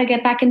 I got to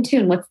get back in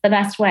tune. What's the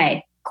best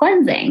way?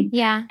 Cleansing.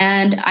 Yeah.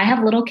 And I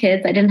have little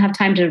kids. I didn't have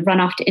time to run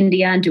off to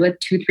India and do a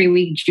 2-3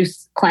 week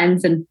juice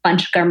cleanse and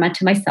panchakarma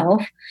to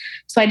myself.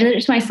 So I did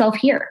it to myself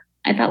here.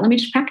 I thought, let me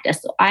just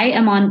practice. So I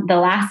am on the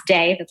last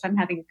day. That's why I'm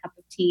having a cup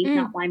of tea,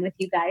 not wine with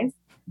you guys.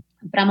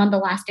 But I'm on the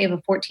last day of a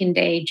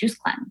 14-day juice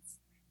cleanse.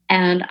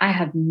 And I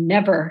have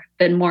never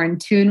been more in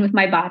tune with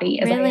my body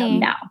as I am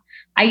now.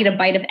 I eat a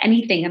bite of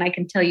anything and I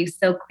can tell you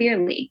so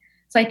clearly.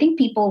 So I think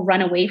people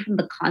run away from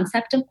the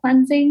concept of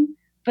cleansing.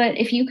 But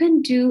if you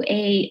can do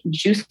a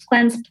juice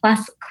cleanse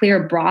plus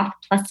clear broth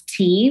plus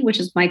tea, which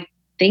is my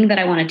thing that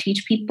I want to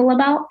teach people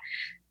about,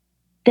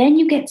 then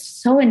you get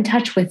so in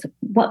touch with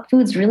what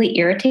foods really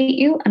irritate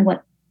you and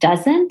what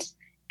doesn't.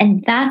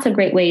 And that's a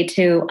great way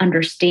to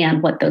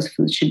understand what those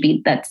foods should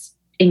be that's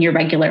in your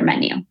regular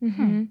menu.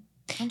 Mm-hmm.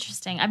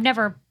 Interesting. I've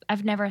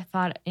never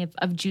thought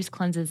of juice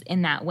cleanses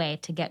in that way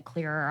to get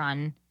clearer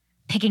on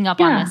picking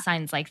up on the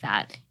signs like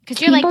that. Because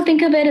people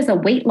think of it as a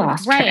weight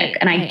loss trick.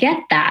 And I get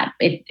that.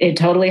 It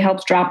totally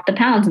helps drop the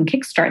pounds and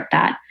kickstart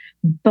that.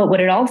 But what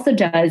it also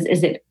does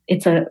is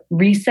it's a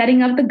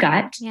resetting of the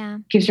gut,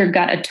 gives your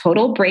gut a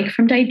total break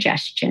from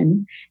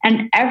digestion.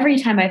 And every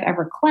time I've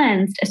ever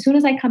cleansed, as soon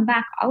as I come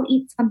back, I'll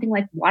eat something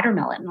like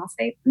watermelon. And I'll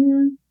say,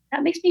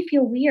 that makes me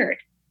feel weird.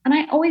 And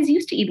I always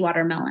used to eat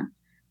watermelon.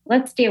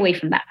 Let's stay away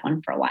from that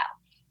one for a while.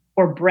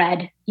 Or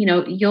bread,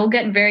 you'll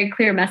get very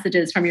clear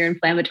messages from your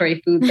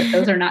inflammatory foods that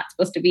those are not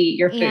supposed to be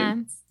your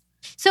foods.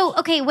 So,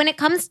 okay, when it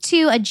comes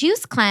to a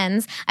juice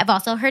cleanse, I've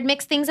also heard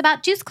mixed things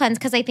about juice cleanse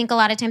because I think a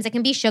lot of times it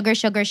can be sugar.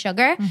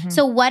 Mm-hmm.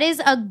 So what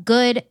is a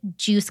good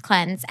juice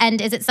cleanse?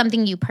 And is it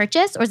something you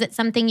purchase or is it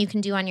something you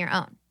can do on your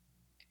own?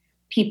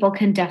 People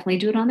can definitely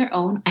do it on their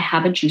own. I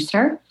have a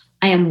juicer.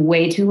 I am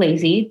way too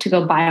lazy to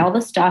go buy all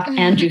the stuff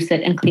and juice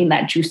it and clean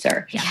that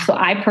juicer. Yeah. So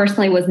I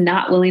personally was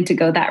not willing to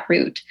go that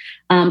route.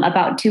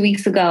 About 2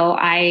 weeks ago,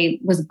 I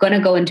was going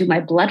to go and do my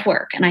blood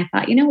work. And I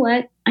thought, you know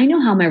what? I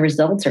know how my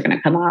results are going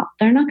to come out.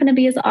 They're not going to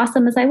be as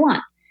awesome as I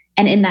want.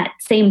 And in that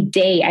same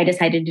day, I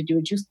decided to do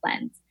a juice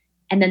cleanse.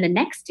 And then the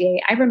next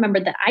day, I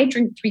remembered that I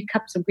drink 3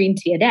 cups of green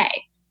tea a day.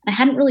 And I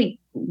hadn't really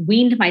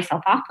weaned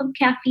myself off of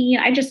caffeine.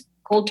 I just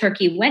cold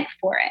turkey went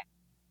for it.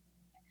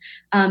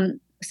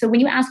 So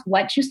when you ask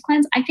what juice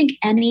cleanse, I think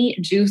any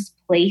juice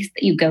place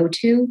that you go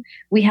to,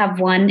 we have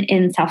one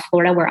in South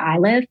Florida where I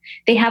live,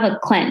 they have a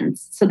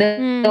cleanse. So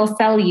they'll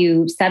sell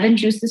you 7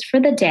 juices for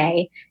the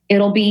day.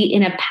 It'll be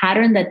in a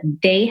pattern that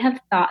they have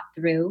thought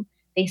through.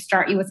 They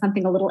start you with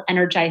something a little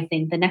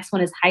energizing. The next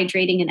one is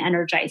hydrating and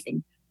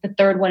energizing. The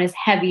third one is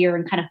heavier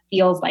and kind of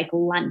feels like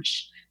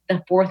lunch.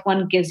 The fourth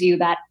one gives you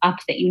that up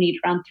that you need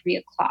around 3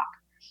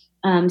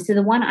 o'clock. So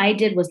the one I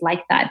did was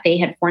like that. They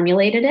had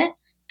formulated it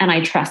and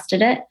I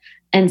trusted it.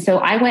 And so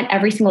I went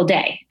every single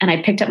day and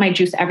I picked up my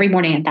juice every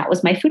morning and that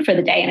was my food for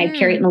the day. And I'd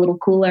carry it in a little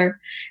cooler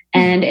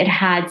and it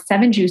had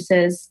 7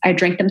 juices. I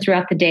drank them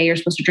throughout the day. You're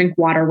supposed to drink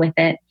water with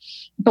it.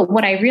 But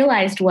what I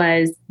realized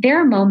was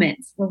there are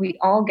moments where we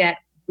all get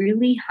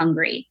really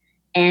hungry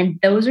and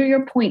those are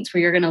your points where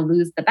you're going to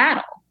lose the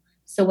battle.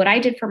 So what I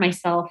did for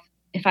myself,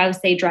 if I was,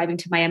 say, driving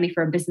to Miami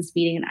for a business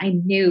meeting and I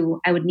knew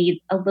I would need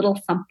a little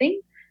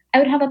something, I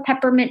would have a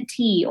peppermint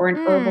tea or an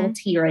herbal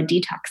tea or a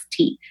detox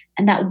tea.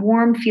 And that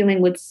warm feeling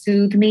would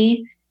soothe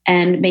me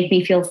and make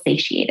me feel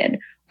satiated.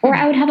 Or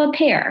I would have a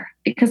pear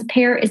because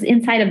pear is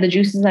inside of the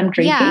juices I'm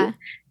drinking. Yeah.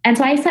 And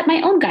so I set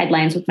my own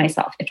guidelines with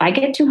myself. If I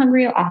get too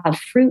hungry, I'll have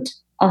fruit,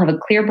 I'll have a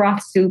clear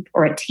broth soup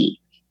or a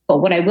tea. But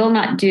what I will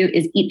not do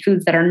is eat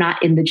foods that are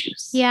not in the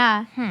juice.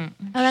 Yeah. Oh,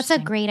 that's a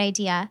great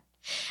idea.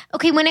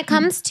 Okay, when it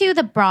comes to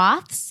the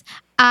broths,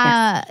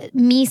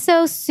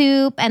 miso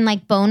soup and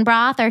like bone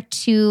broth are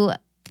 2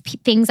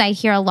 things I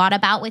hear a lot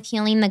about with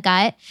healing the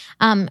gut.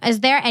 Is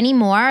there any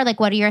more? Like,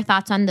 what are your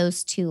thoughts on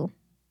those 2?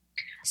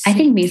 I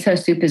think miso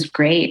soup is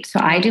great. So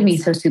I do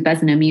miso soup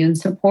as an immune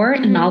support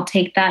and I'll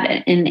take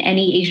that in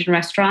any Asian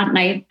restaurant.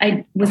 And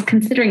I was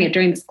considering it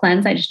during this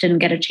cleanse. I just didn't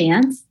get a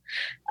chance.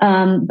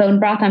 Bone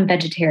broth, I'm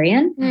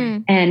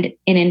vegetarian and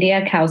in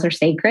India, cows are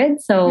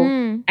sacred. So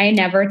I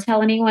never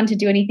tell anyone to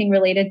do anything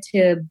related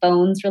to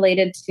bones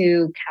related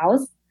to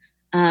cows.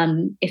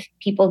 If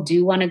people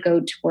do want to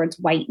go towards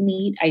white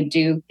meat, I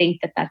do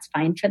think that that's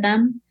fine for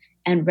them,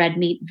 and red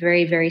meat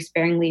very, very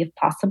sparingly if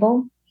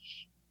possible.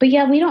 But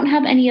yeah, we don't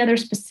have any other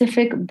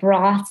specific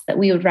broths that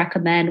we would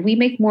recommend. We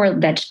make more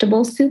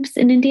vegetable soups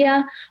in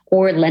India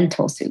or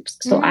lentil soups.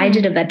 So I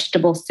did a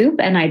vegetable soup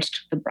and I just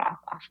took the broth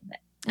off of it.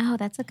 Oh,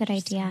 that's a good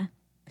idea.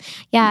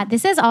 Yeah,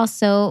 this is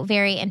also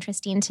very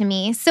interesting to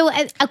me. So,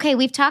 okay,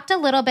 we've talked a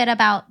little bit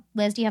about,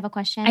 Liz, do you have a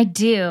question? I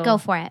do. Go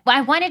for it. Well,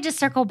 I wanted to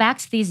circle back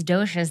to these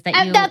doshas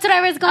that you... That's what I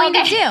was going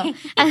to do.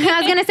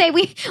 I was going to say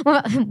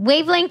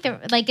wavelength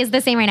is the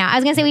same right now. I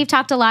was going to say we've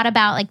talked a lot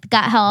about like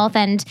gut health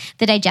and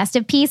the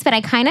digestive piece, but I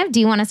kind of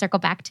do want to circle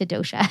back to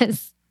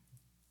doshas.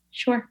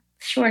 Sure.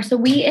 So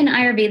we in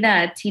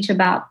Ayurveda teach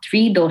about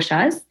 3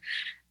 doshas.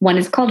 One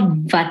is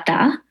called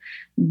Vata.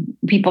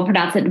 People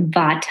pronounce it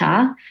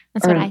Vata.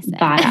 That's what I said.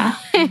 Vata.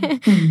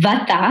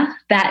 Vata,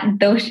 that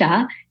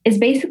dosha, is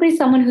basically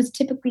someone who's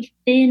typically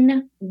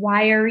thin,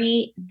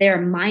 wiry.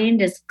 Their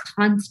mind is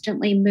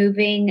constantly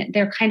moving.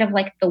 They're kind of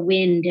like the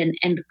wind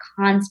and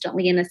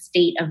constantly in a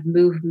state of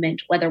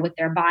movement, whether with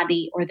their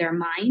body or their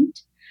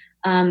mind.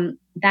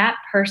 That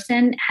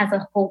person has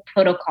a whole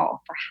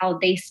protocol for how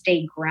they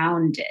stay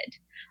grounded.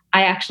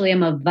 I actually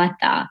am a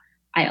Vata.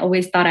 I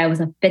always thought I was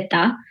a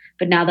Pitta.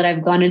 But now that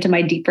I've gone into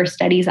my deeper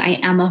studies, I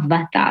am a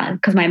Vata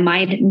because my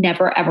mind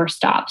never, ever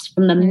stops.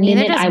 From the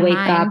minute I wake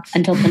up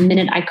until the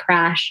minute I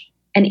crash.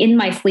 And in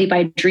my sleep,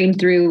 I dream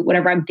through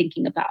whatever I'm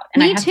thinking about.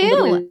 And Me I have too. to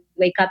literally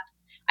wake up.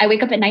 I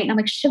wake up at night and I'm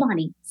like,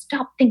 Shivani,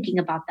 stop thinking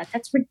about that.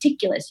 That's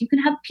ridiculous. You can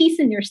have peace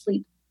in your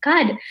sleep.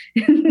 God.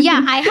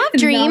 Yeah, I have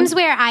dreams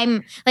where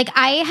I'm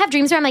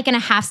like in a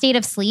half state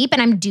of sleep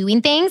and I'm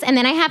doing things. And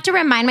then I have to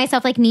remind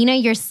myself, like, Nina,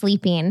 you're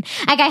sleeping.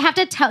 Like, I have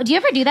to tell, do you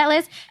ever do that,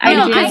 Liz? I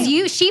do.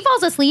 Because she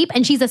falls asleep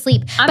and she's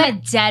asleep. I'm but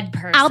a dead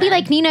person. I'll be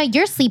like, Nina,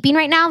 you're sleeping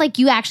right now. Like,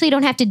 you actually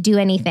don't have to do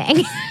anything.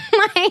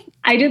 Like,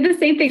 I did the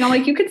same thing. I'm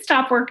like, you could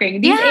stop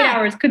working. These 8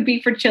 hours could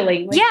be for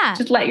chilling. Like,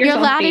 just let yourself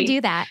You're allowed be. to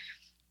do that.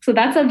 So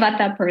that's a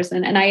Vata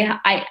person.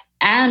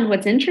 And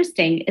what's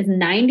interesting is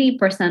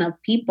 90%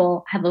 of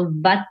people have a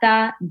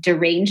Vata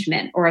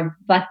derangement or a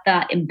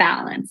Vata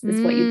imbalance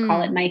is what you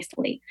call it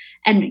nicely.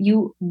 And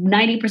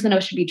 90% of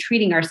us should be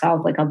treating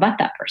ourselves like a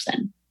Vata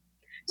person.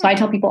 So I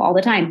tell people all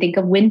the time, think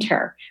of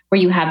winter where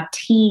you have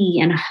tea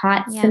and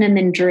hot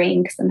cinnamon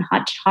drinks and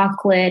hot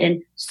chocolate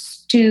and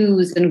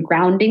stews and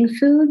grounding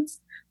foods.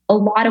 A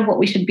lot of what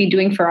we should be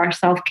doing for our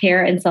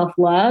self-care and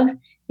self-love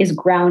is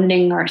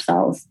grounding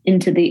ourselves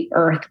into the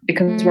earth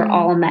because we're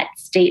all in that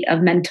state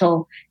of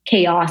mental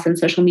chaos and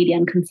social media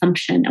and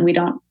consumption, and we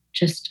don't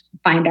just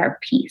find our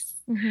peace.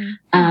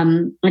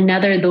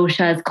 Another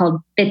dosha is called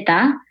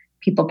Pitta.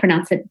 People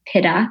pronounce it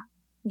Pitta.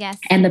 Yes.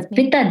 And the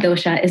Pitta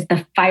dosha is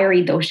the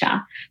fiery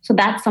dosha. So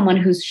that's someone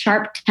who's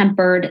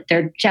sharp-tempered,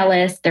 they're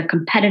jealous, they're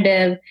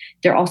competitive,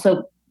 they're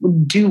also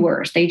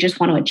doers. They just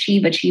want to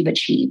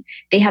achieve.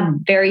 They have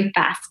very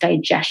fast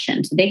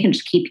digestion. So they can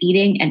just keep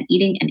eating and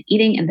eating and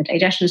eating, and the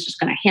digestion is just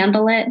going to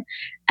handle it.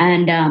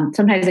 And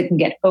sometimes it can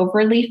get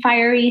overly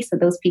fiery. So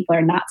those people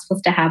are not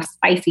supposed to have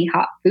spicy,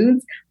 hot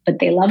foods, but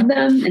they love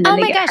them. And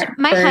then my gosh.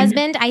 My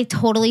husband, I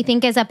totally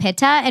think is a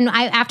Pitta. And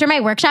after my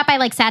workshop,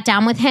 I sat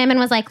down with him and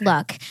was like,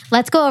 look,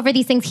 let's go over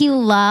these things. He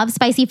loves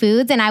spicy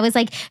foods. And I was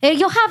like,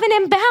 you'll have an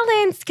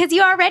imbalance because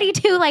you're already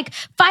too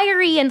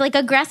fiery and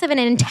aggressive and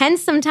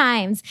intense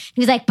sometimes.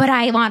 He was like, but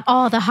I want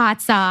all the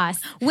hot sauce.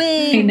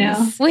 Wings. I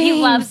know. He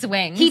loves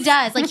wings. He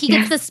does. He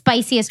gets the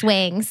spiciest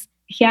wings.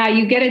 Yeah,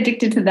 you get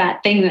addicted to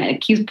that thing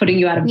that keeps putting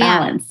you out of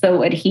balance. So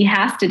what he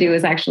has to do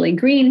is actually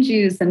green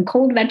juice and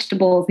cold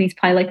vegetables. And he's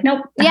probably like,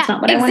 nope, that's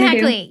not what I want to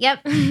do. Yep.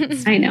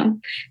 I know.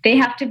 They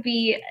have to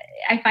be,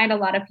 I find a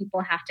lot of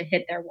people have to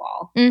hit their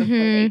wall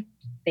before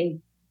they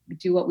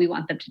do what we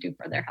want them to do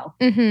for their health.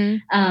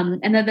 And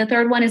then the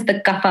third one is the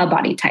Kapha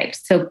body type.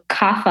 So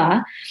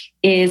Kapha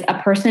is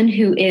a person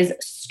who is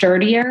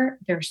sturdier,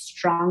 they're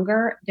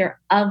stronger, they're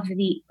of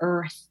the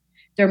earth,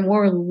 they're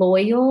more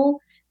loyal.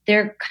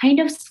 They're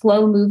kind of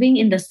slow moving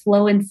in the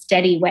slow and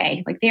steady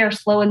way. They are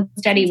slow and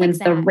steady wins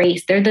the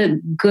race. They're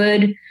the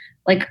good,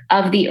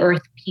 of the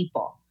earth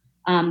people.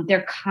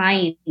 They're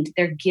kind,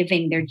 they're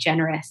giving, they're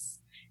generous.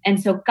 And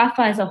so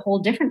Kapha is a whole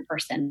different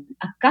person.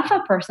 A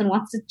Kapha person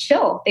wants to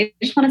chill. They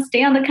just want to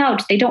stay on the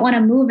couch. They don't want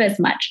to move as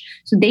much.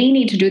 So they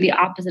need to do the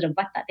opposite of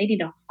Vata. They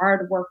need a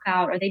hard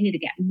workout or they need to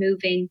get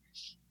moving.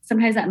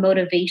 Sometimes that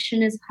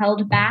motivation is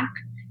held back.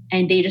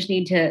 And they just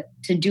need to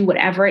do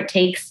whatever it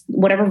takes,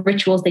 whatever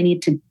rituals they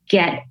need to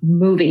get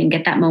moving and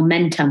get that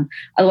momentum.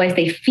 Otherwise,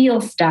 they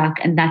feel stuck,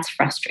 and that's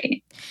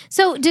frustrating.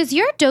 So does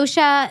your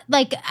dosha,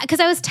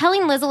 because I was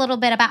telling Liz a little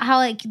bit about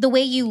how the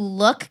way you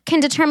look can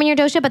determine your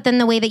dosha, but then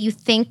the way that you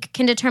think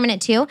can determine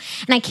it too.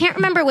 And I can't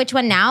remember which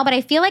one now, but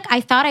I feel like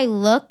I thought I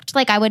looked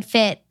like I would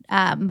fit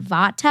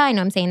Vata. I know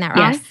I'm saying that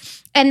wrong.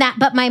 Yes.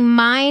 But my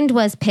mind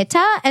was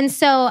Pitta, and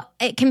so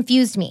it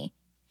confused me.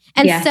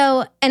 And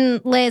so,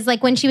 and Liz,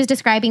 when she was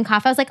describing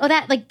Kapha, I was like, oh,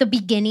 that, the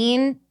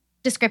beginning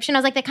description, I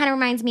was like, that kind of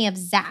reminds me of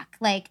Zach.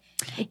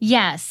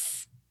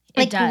 Yes.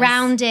 like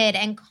grounded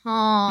and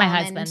calm. My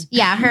husband.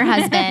 Her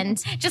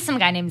husband. Just some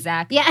guy named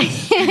Zach. Yeah,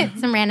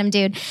 some random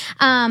dude.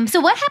 So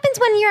what happens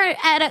when you're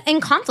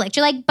in conflict?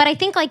 You're like, but I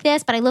think like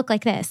this, but I look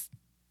like this.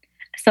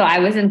 So I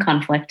was in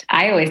conflict.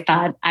 I always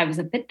thought I was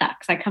a Pitta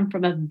because I come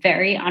from a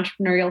very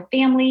entrepreneurial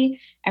family.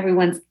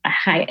 Everyone's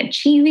high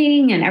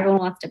achieving and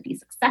everyone wants to be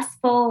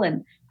successful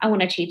and I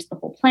want to change the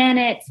whole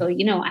planet. So,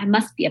 I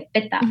must be a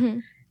Pitta. Mm-hmm.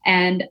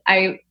 And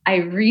I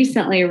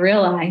recently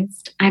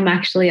realized I'm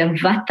actually a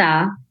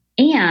Vata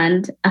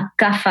and a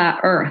Kapha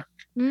earth,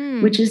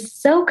 which is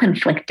so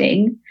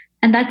conflicting.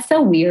 And that's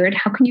so weird.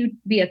 How can you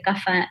be a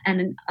Kapha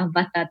and a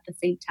Vata at the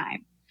same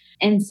time?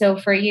 And so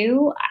for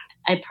you,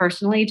 I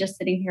personally, just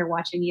sitting here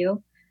watching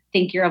you,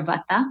 think you're a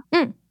Vata.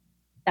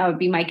 That would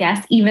be my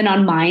guess, even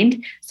on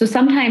mind. So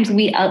sometimes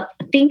we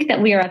think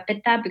that we are a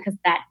Pitta because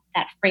that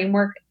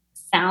framework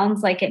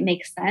sounds like it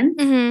makes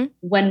sense,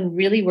 when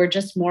really we're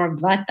just more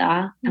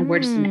Vata and we're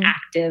just an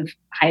active,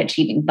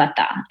 high-achieving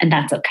Vata, and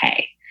that's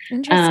okay.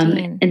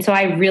 Interesting. And so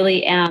I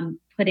really am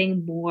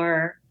putting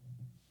more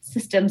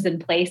systems in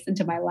place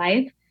into my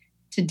life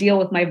to deal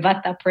with my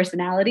Vata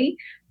personality,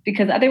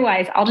 because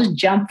otherwise I'll just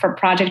jump from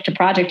project to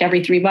project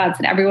every 3 months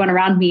and everyone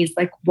around me is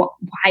like,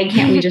 why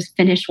can't we just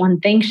finish one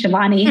thing,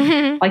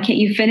 Shivani? Why can't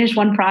you finish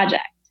one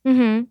project?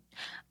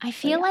 I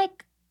feel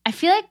like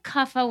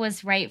Kapha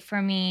was right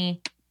for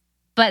me,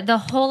 but the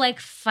whole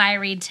like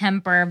fiery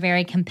temper,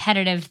 very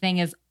competitive thing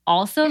is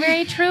also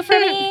very true for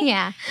me.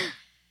 Yeah.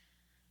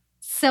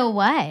 So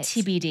what?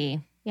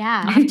 TBD.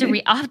 Yeah.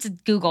 I'll have to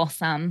Google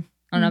some.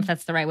 I don't know if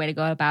that's the right way to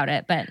go about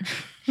it, but.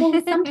 Well,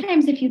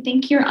 sometimes if you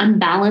think you're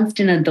unbalanced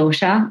in a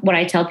dosha, what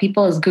I tell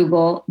people is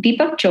Google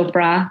Deepak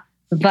Chopra,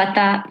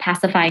 Vata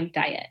pacifying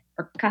diet,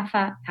 or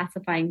Kapha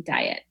pacifying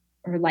diet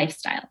or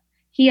lifestyle.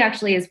 He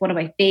actually is one of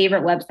my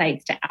favorite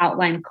websites to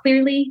outline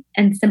clearly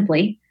and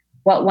simply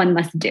what one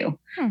must do.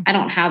 I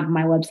don't have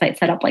my website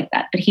set up like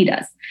that, but he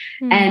does.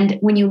 And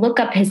when you look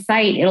up his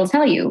site, it'll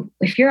tell you,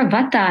 if you're a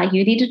Vata,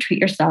 you need to treat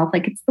yourself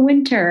like it's the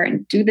winter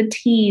and do the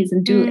teas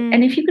and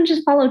and if you can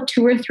just follow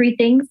 2 or 3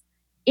 things,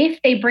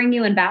 if they bring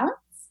you in balance,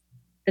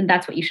 then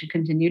that's what you should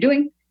continue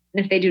doing.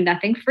 And if they do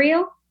nothing for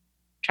you,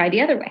 try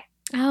the other way.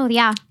 Oh,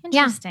 yeah.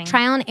 Interesting. Yeah.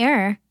 Trial and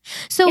error.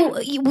 So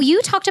you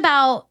talked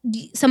about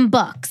some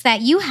books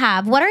that you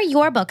have. What are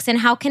your books and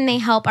how can they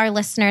help our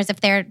listeners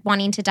if they're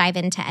wanting to dive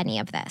into any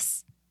of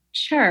this?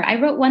 Sure. I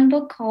wrote one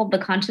book called The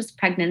Conscious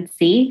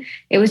Pregnancy.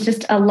 It was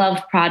just a love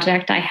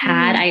project I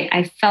had.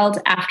 I felt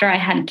after I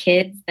had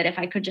kids that if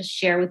I could just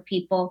share with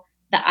people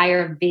the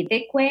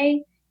Ayurvedic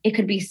way, it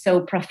could be so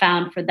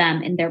profound for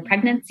them in their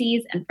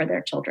pregnancies and for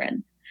their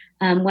children.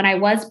 When I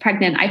was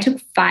pregnant, I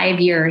took 5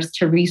 years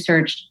to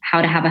research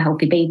how to have a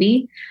healthy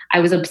baby. I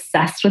was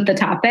obsessed with the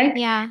topic.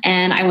 Yeah.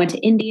 And I went to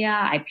India.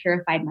 I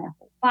purified my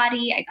whole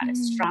body. I got as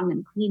strong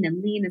and clean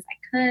and lean as I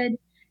could.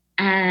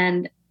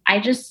 And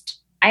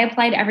I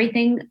applied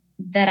everything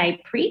that I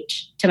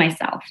preach to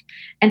myself.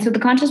 And so the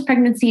conscious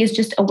pregnancy is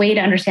just a way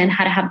to understand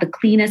how to have the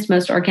cleanest,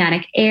 most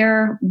organic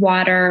air,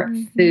 water,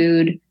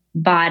 food,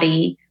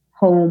 body,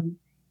 home,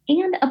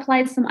 and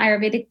applied some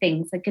Ayurvedic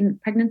things. Like in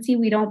pregnancy,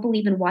 we don't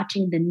believe in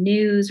watching the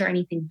news or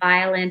anything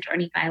violent or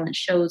any violent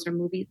shows or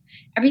movies.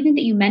 Everything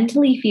that you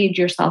mentally feed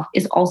yourself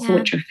is also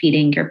what you're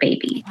feeding your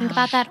baby. I think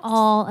about that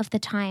all of the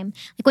time.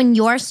 Like when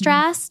you're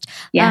stressed,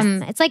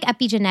 it's like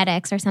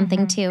epigenetics or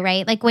something too,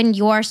 right? Like when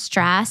you're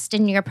stressed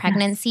in your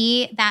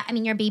pregnancy,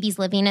 your baby's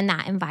living in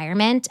that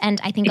environment.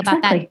 And I think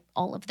about that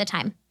all of the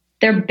time.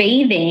 They're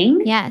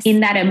bathing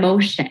in that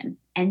emotion.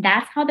 And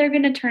that's how they're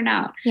going to turn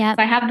out. Yep.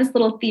 So I have this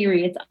little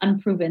theory. It's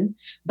unproven.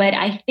 But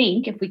I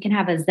think if we can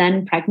have a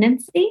Zen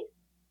pregnancy,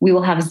 we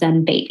will have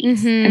Zen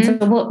babies. And so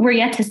we're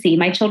yet to see.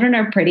 My children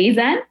are pretty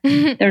Zen.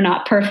 They're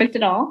not perfect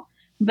at all.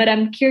 But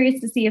I'm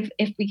curious to see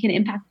if we can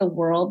impact the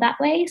world that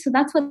way. So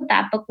that's what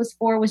that book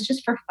was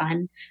just for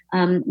fun.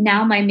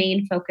 Now my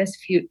main focus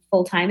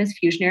full-time is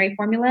Fusionary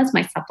Formulas,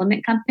 my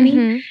supplement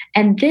company.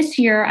 And this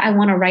year I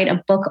want to write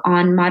a book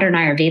on modern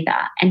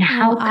Ayurveda and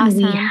how can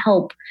we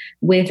help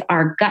with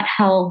our gut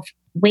health,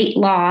 weight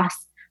loss,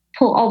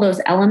 pull all those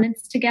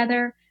elements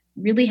together,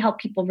 really help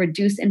people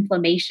reduce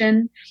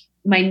inflammation.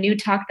 My new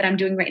talk that I'm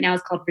doing right now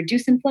is called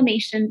Reduce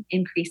Inflammation,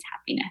 Increase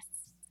Happiness.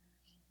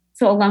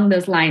 So along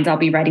those lines, I'll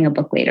be writing a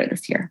book later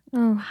this year.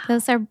 Oh,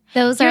 those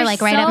are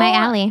like right up my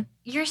alley.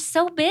 You're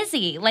so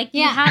busy. Like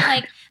you have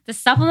like the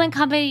supplement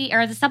company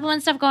or the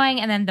supplement stuff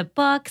going and then the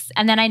books.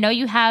 And then I know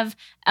you have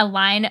a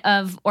line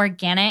of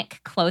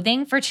organic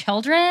clothing for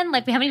children.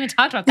 Like we haven't even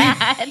talked about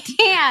that.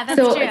 Yeah,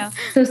 that's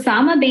true. So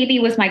Sama Baby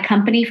was my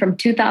company from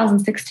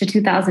 2006 to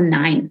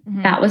 2009.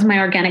 That was my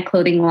organic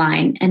clothing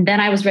line. And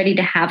then I was ready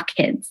to have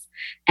kids.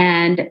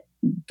 And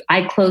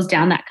I closed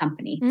down that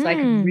company so I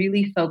could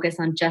really focus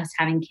on just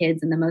having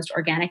kids in the most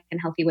organic and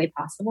healthy way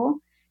possible.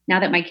 Now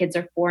that my kids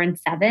are 4 and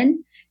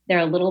 7, they're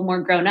a little more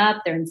grown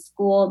up. They're in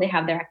school. They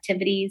have their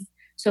activities.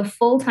 So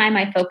full time,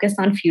 I focus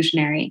on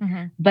Fusionary.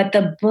 But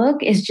the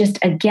book is just,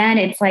 again,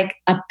 it's like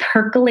a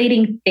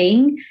percolating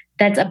thing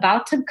that's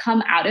about to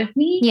come out of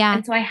me. Yeah.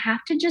 And so I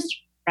have to just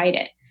write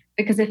it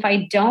because if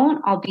I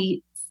don't, I'll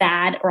be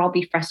sad or I'll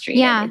be frustrated.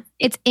 Yeah.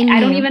 It's I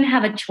don't even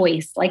have a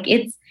choice. Like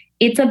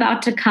it's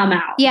about to come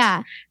out.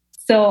 Yeah.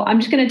 So I'm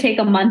just going to take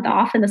a month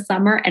off in the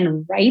summer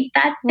and write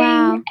that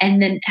thing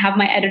and then have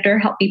my editor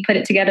help me put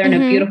it together in a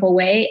beautiful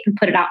way and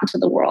put it out into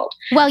the world.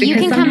 Well, because you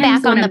can come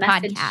back on the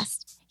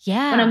podcast.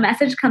 Yeah. When a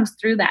message comes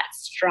through that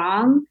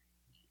strong,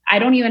 I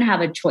don't even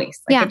have a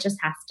choice. Like it just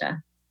has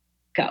to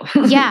go.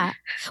 Yeah.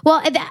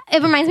 Well,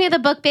 it reminds me of the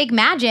book Big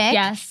Magic.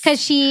 Yes.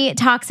 Because she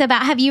talks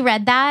about, have you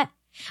read that?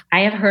 I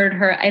have heard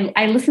her.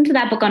 I listened to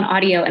that book on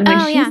audio. And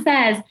when she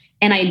says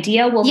an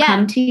idea will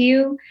come to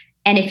you,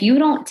 and if you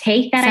don't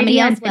take that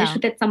idea and finish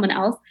with it, someone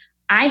else,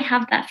 I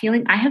have that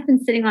feeling. I have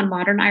been sitting on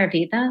modern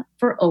Ayurveda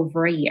for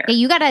over a year. Yeah,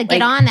 you got to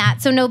get on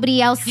that so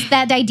nobody else,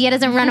 that idea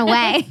doesn't run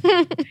away.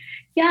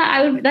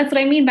 Yeah, that's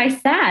what I mean by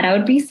sad. I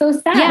would be so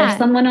sad if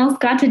someone else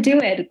got to do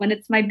it when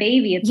it's my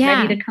baby. It's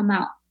ready to come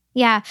out.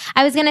 Yeah,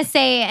 I was going to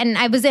say, and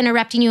I was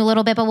interrupting you a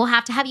little bit, but we'll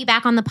have to have you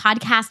back on the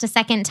podcast a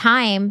second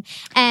time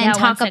and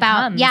talk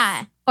about,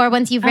 or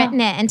once you've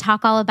written it and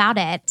talk all about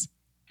it.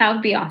 That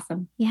would be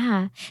awesome.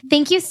 Yeah.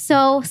 Thank you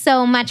so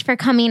much for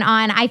coming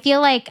on. I feel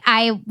like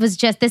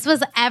this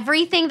was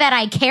everything that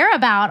I care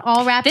about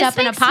all wrapped up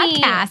in a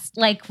podcast.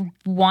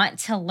 Want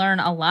to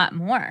learn a lot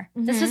more.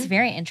 This was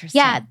very interesting.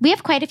 Yeah. We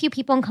have quite a few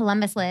people in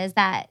Columbus, Liz,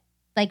 that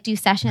do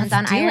sessions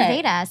on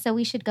Ayurveda. So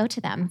we should go to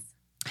them.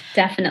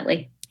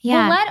 Definitely.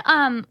 Yeah.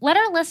 Well, let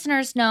our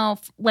listeners know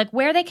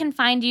where they can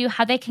find you,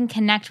 how they can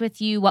connect with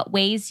you, what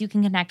ways you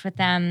can connect with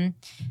them,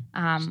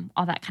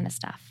 all that kind of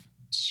stuff.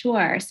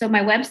 Sure. So my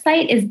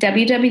website is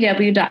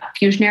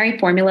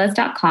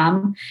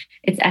www.fusionaryformulas.com.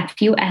 It's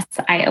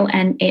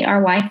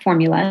FUSIONARY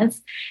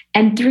formulas.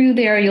 And through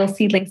there, you'll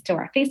see links to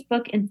our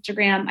Facebook,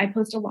 Instagram. I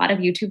post a lot of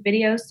YouTube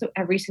videos. So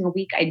every single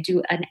week I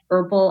do an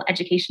herbal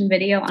education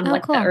video on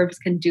what the herbs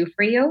can do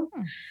for you.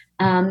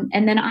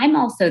 And then I'm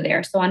also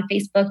there. So on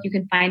Facebook, you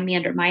can find me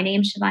under my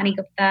name, Shivani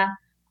Gupta.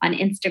 On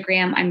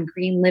Instagram, I'm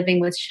Green Living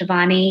with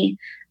Shivani.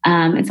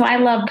 And so I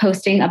love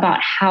posting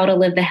about how to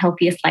live the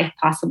healthiest life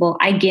possible.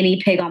 I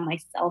guinea pig on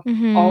myself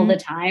all the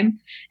time.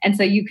 And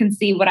so you can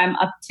see what I'm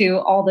up to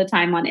all the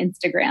time on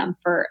Instagram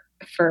for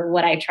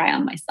what I try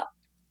on myself.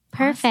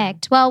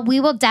 Perfect. Well, we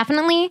will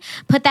definitely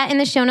put that in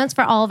the show notes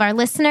for all of our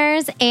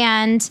listeners.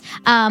 And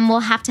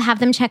we'll have to have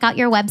them check out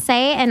your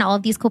website and all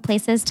of these cool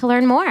places to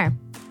learn more.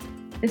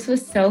 This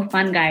was so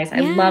fun, guys.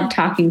 I love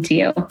talking to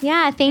you.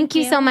 Yeah, thank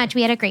you so much.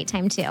 We had a great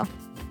time too.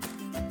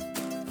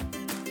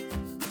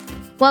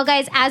 Well,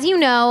 guys, as you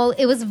know,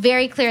 it was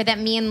very clear that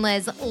me and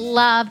Liz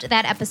loved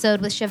that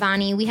episode with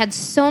Shivani. We had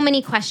so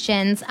many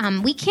questions.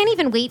 We can't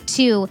even wait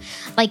to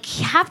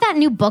have that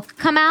new book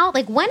come out.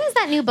 When is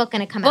that new book going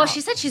to come out? Well,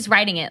 she said she's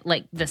writing it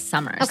this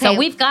summer. Okay. So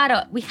we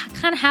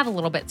kind of have a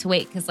little bit to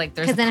wait because there's a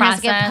process. Then it has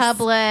to get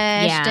published.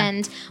 Yeah.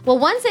 And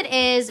once it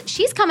is,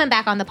 she's coming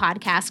back on the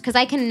podcast because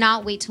I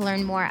cannot wait to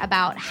learn more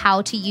about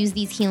how to use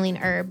these healing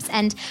herbs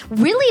and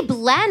really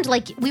blend,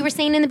 like we were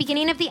saying in the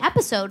beginning of the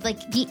episode,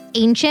 the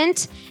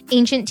ancient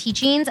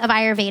teachings of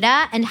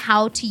Ayurveda and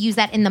how to use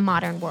that in the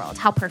modern world.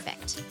 How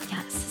perfect.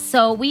 Yes.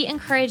 So we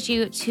encourage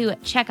you to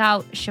check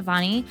out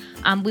Shivani.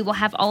 We will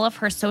have all of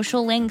her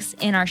social links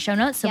in our show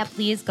notes, so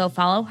please go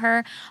follow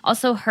her.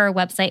 Also, her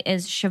website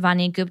is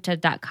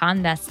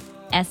shivanigupta.com. That's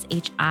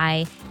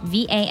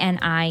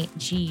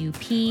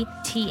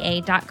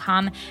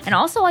SHIVANIGUPTA.com. And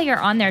also while you're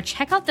on there,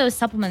 check out those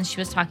supplements she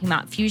was talking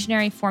about,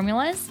 Fusionary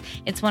Formulas.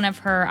 It's one of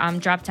her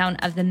drop down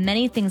of the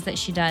many things that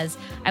she does.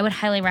 I would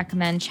highly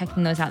recommend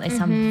checking those out. They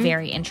sound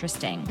very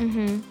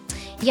interesting.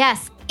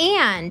 Yes.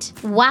 And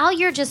while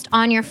you're just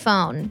on your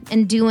phone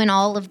and doing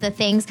all of the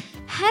things,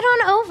 head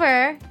on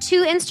over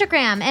to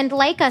Instagram and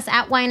like us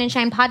at Wine and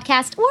Shine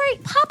Podcast, or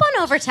pop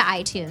on over to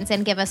iTunes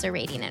and give us a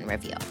rating and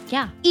review.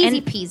 Yeah. Easy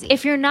and peasy.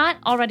 If you're not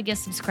already a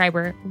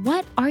subscriber,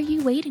 what are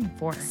you waiting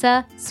for?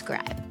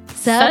 Subscribe.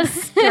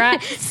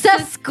 Subscribe.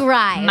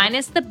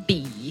 Minus the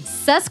B.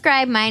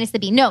 Subscribe minus the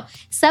B. No,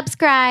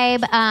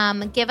 subscribe.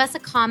 Give us a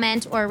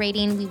comment or a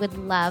rating. We would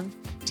love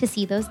to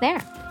see those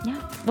there. Yeah.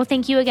 Well,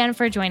 thank you again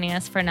for joining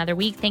us for another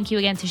week. Thank you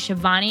again to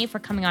Shivani for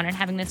coming on and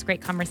having this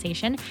great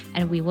conversation.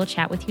 And we will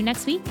chat with you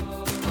next week.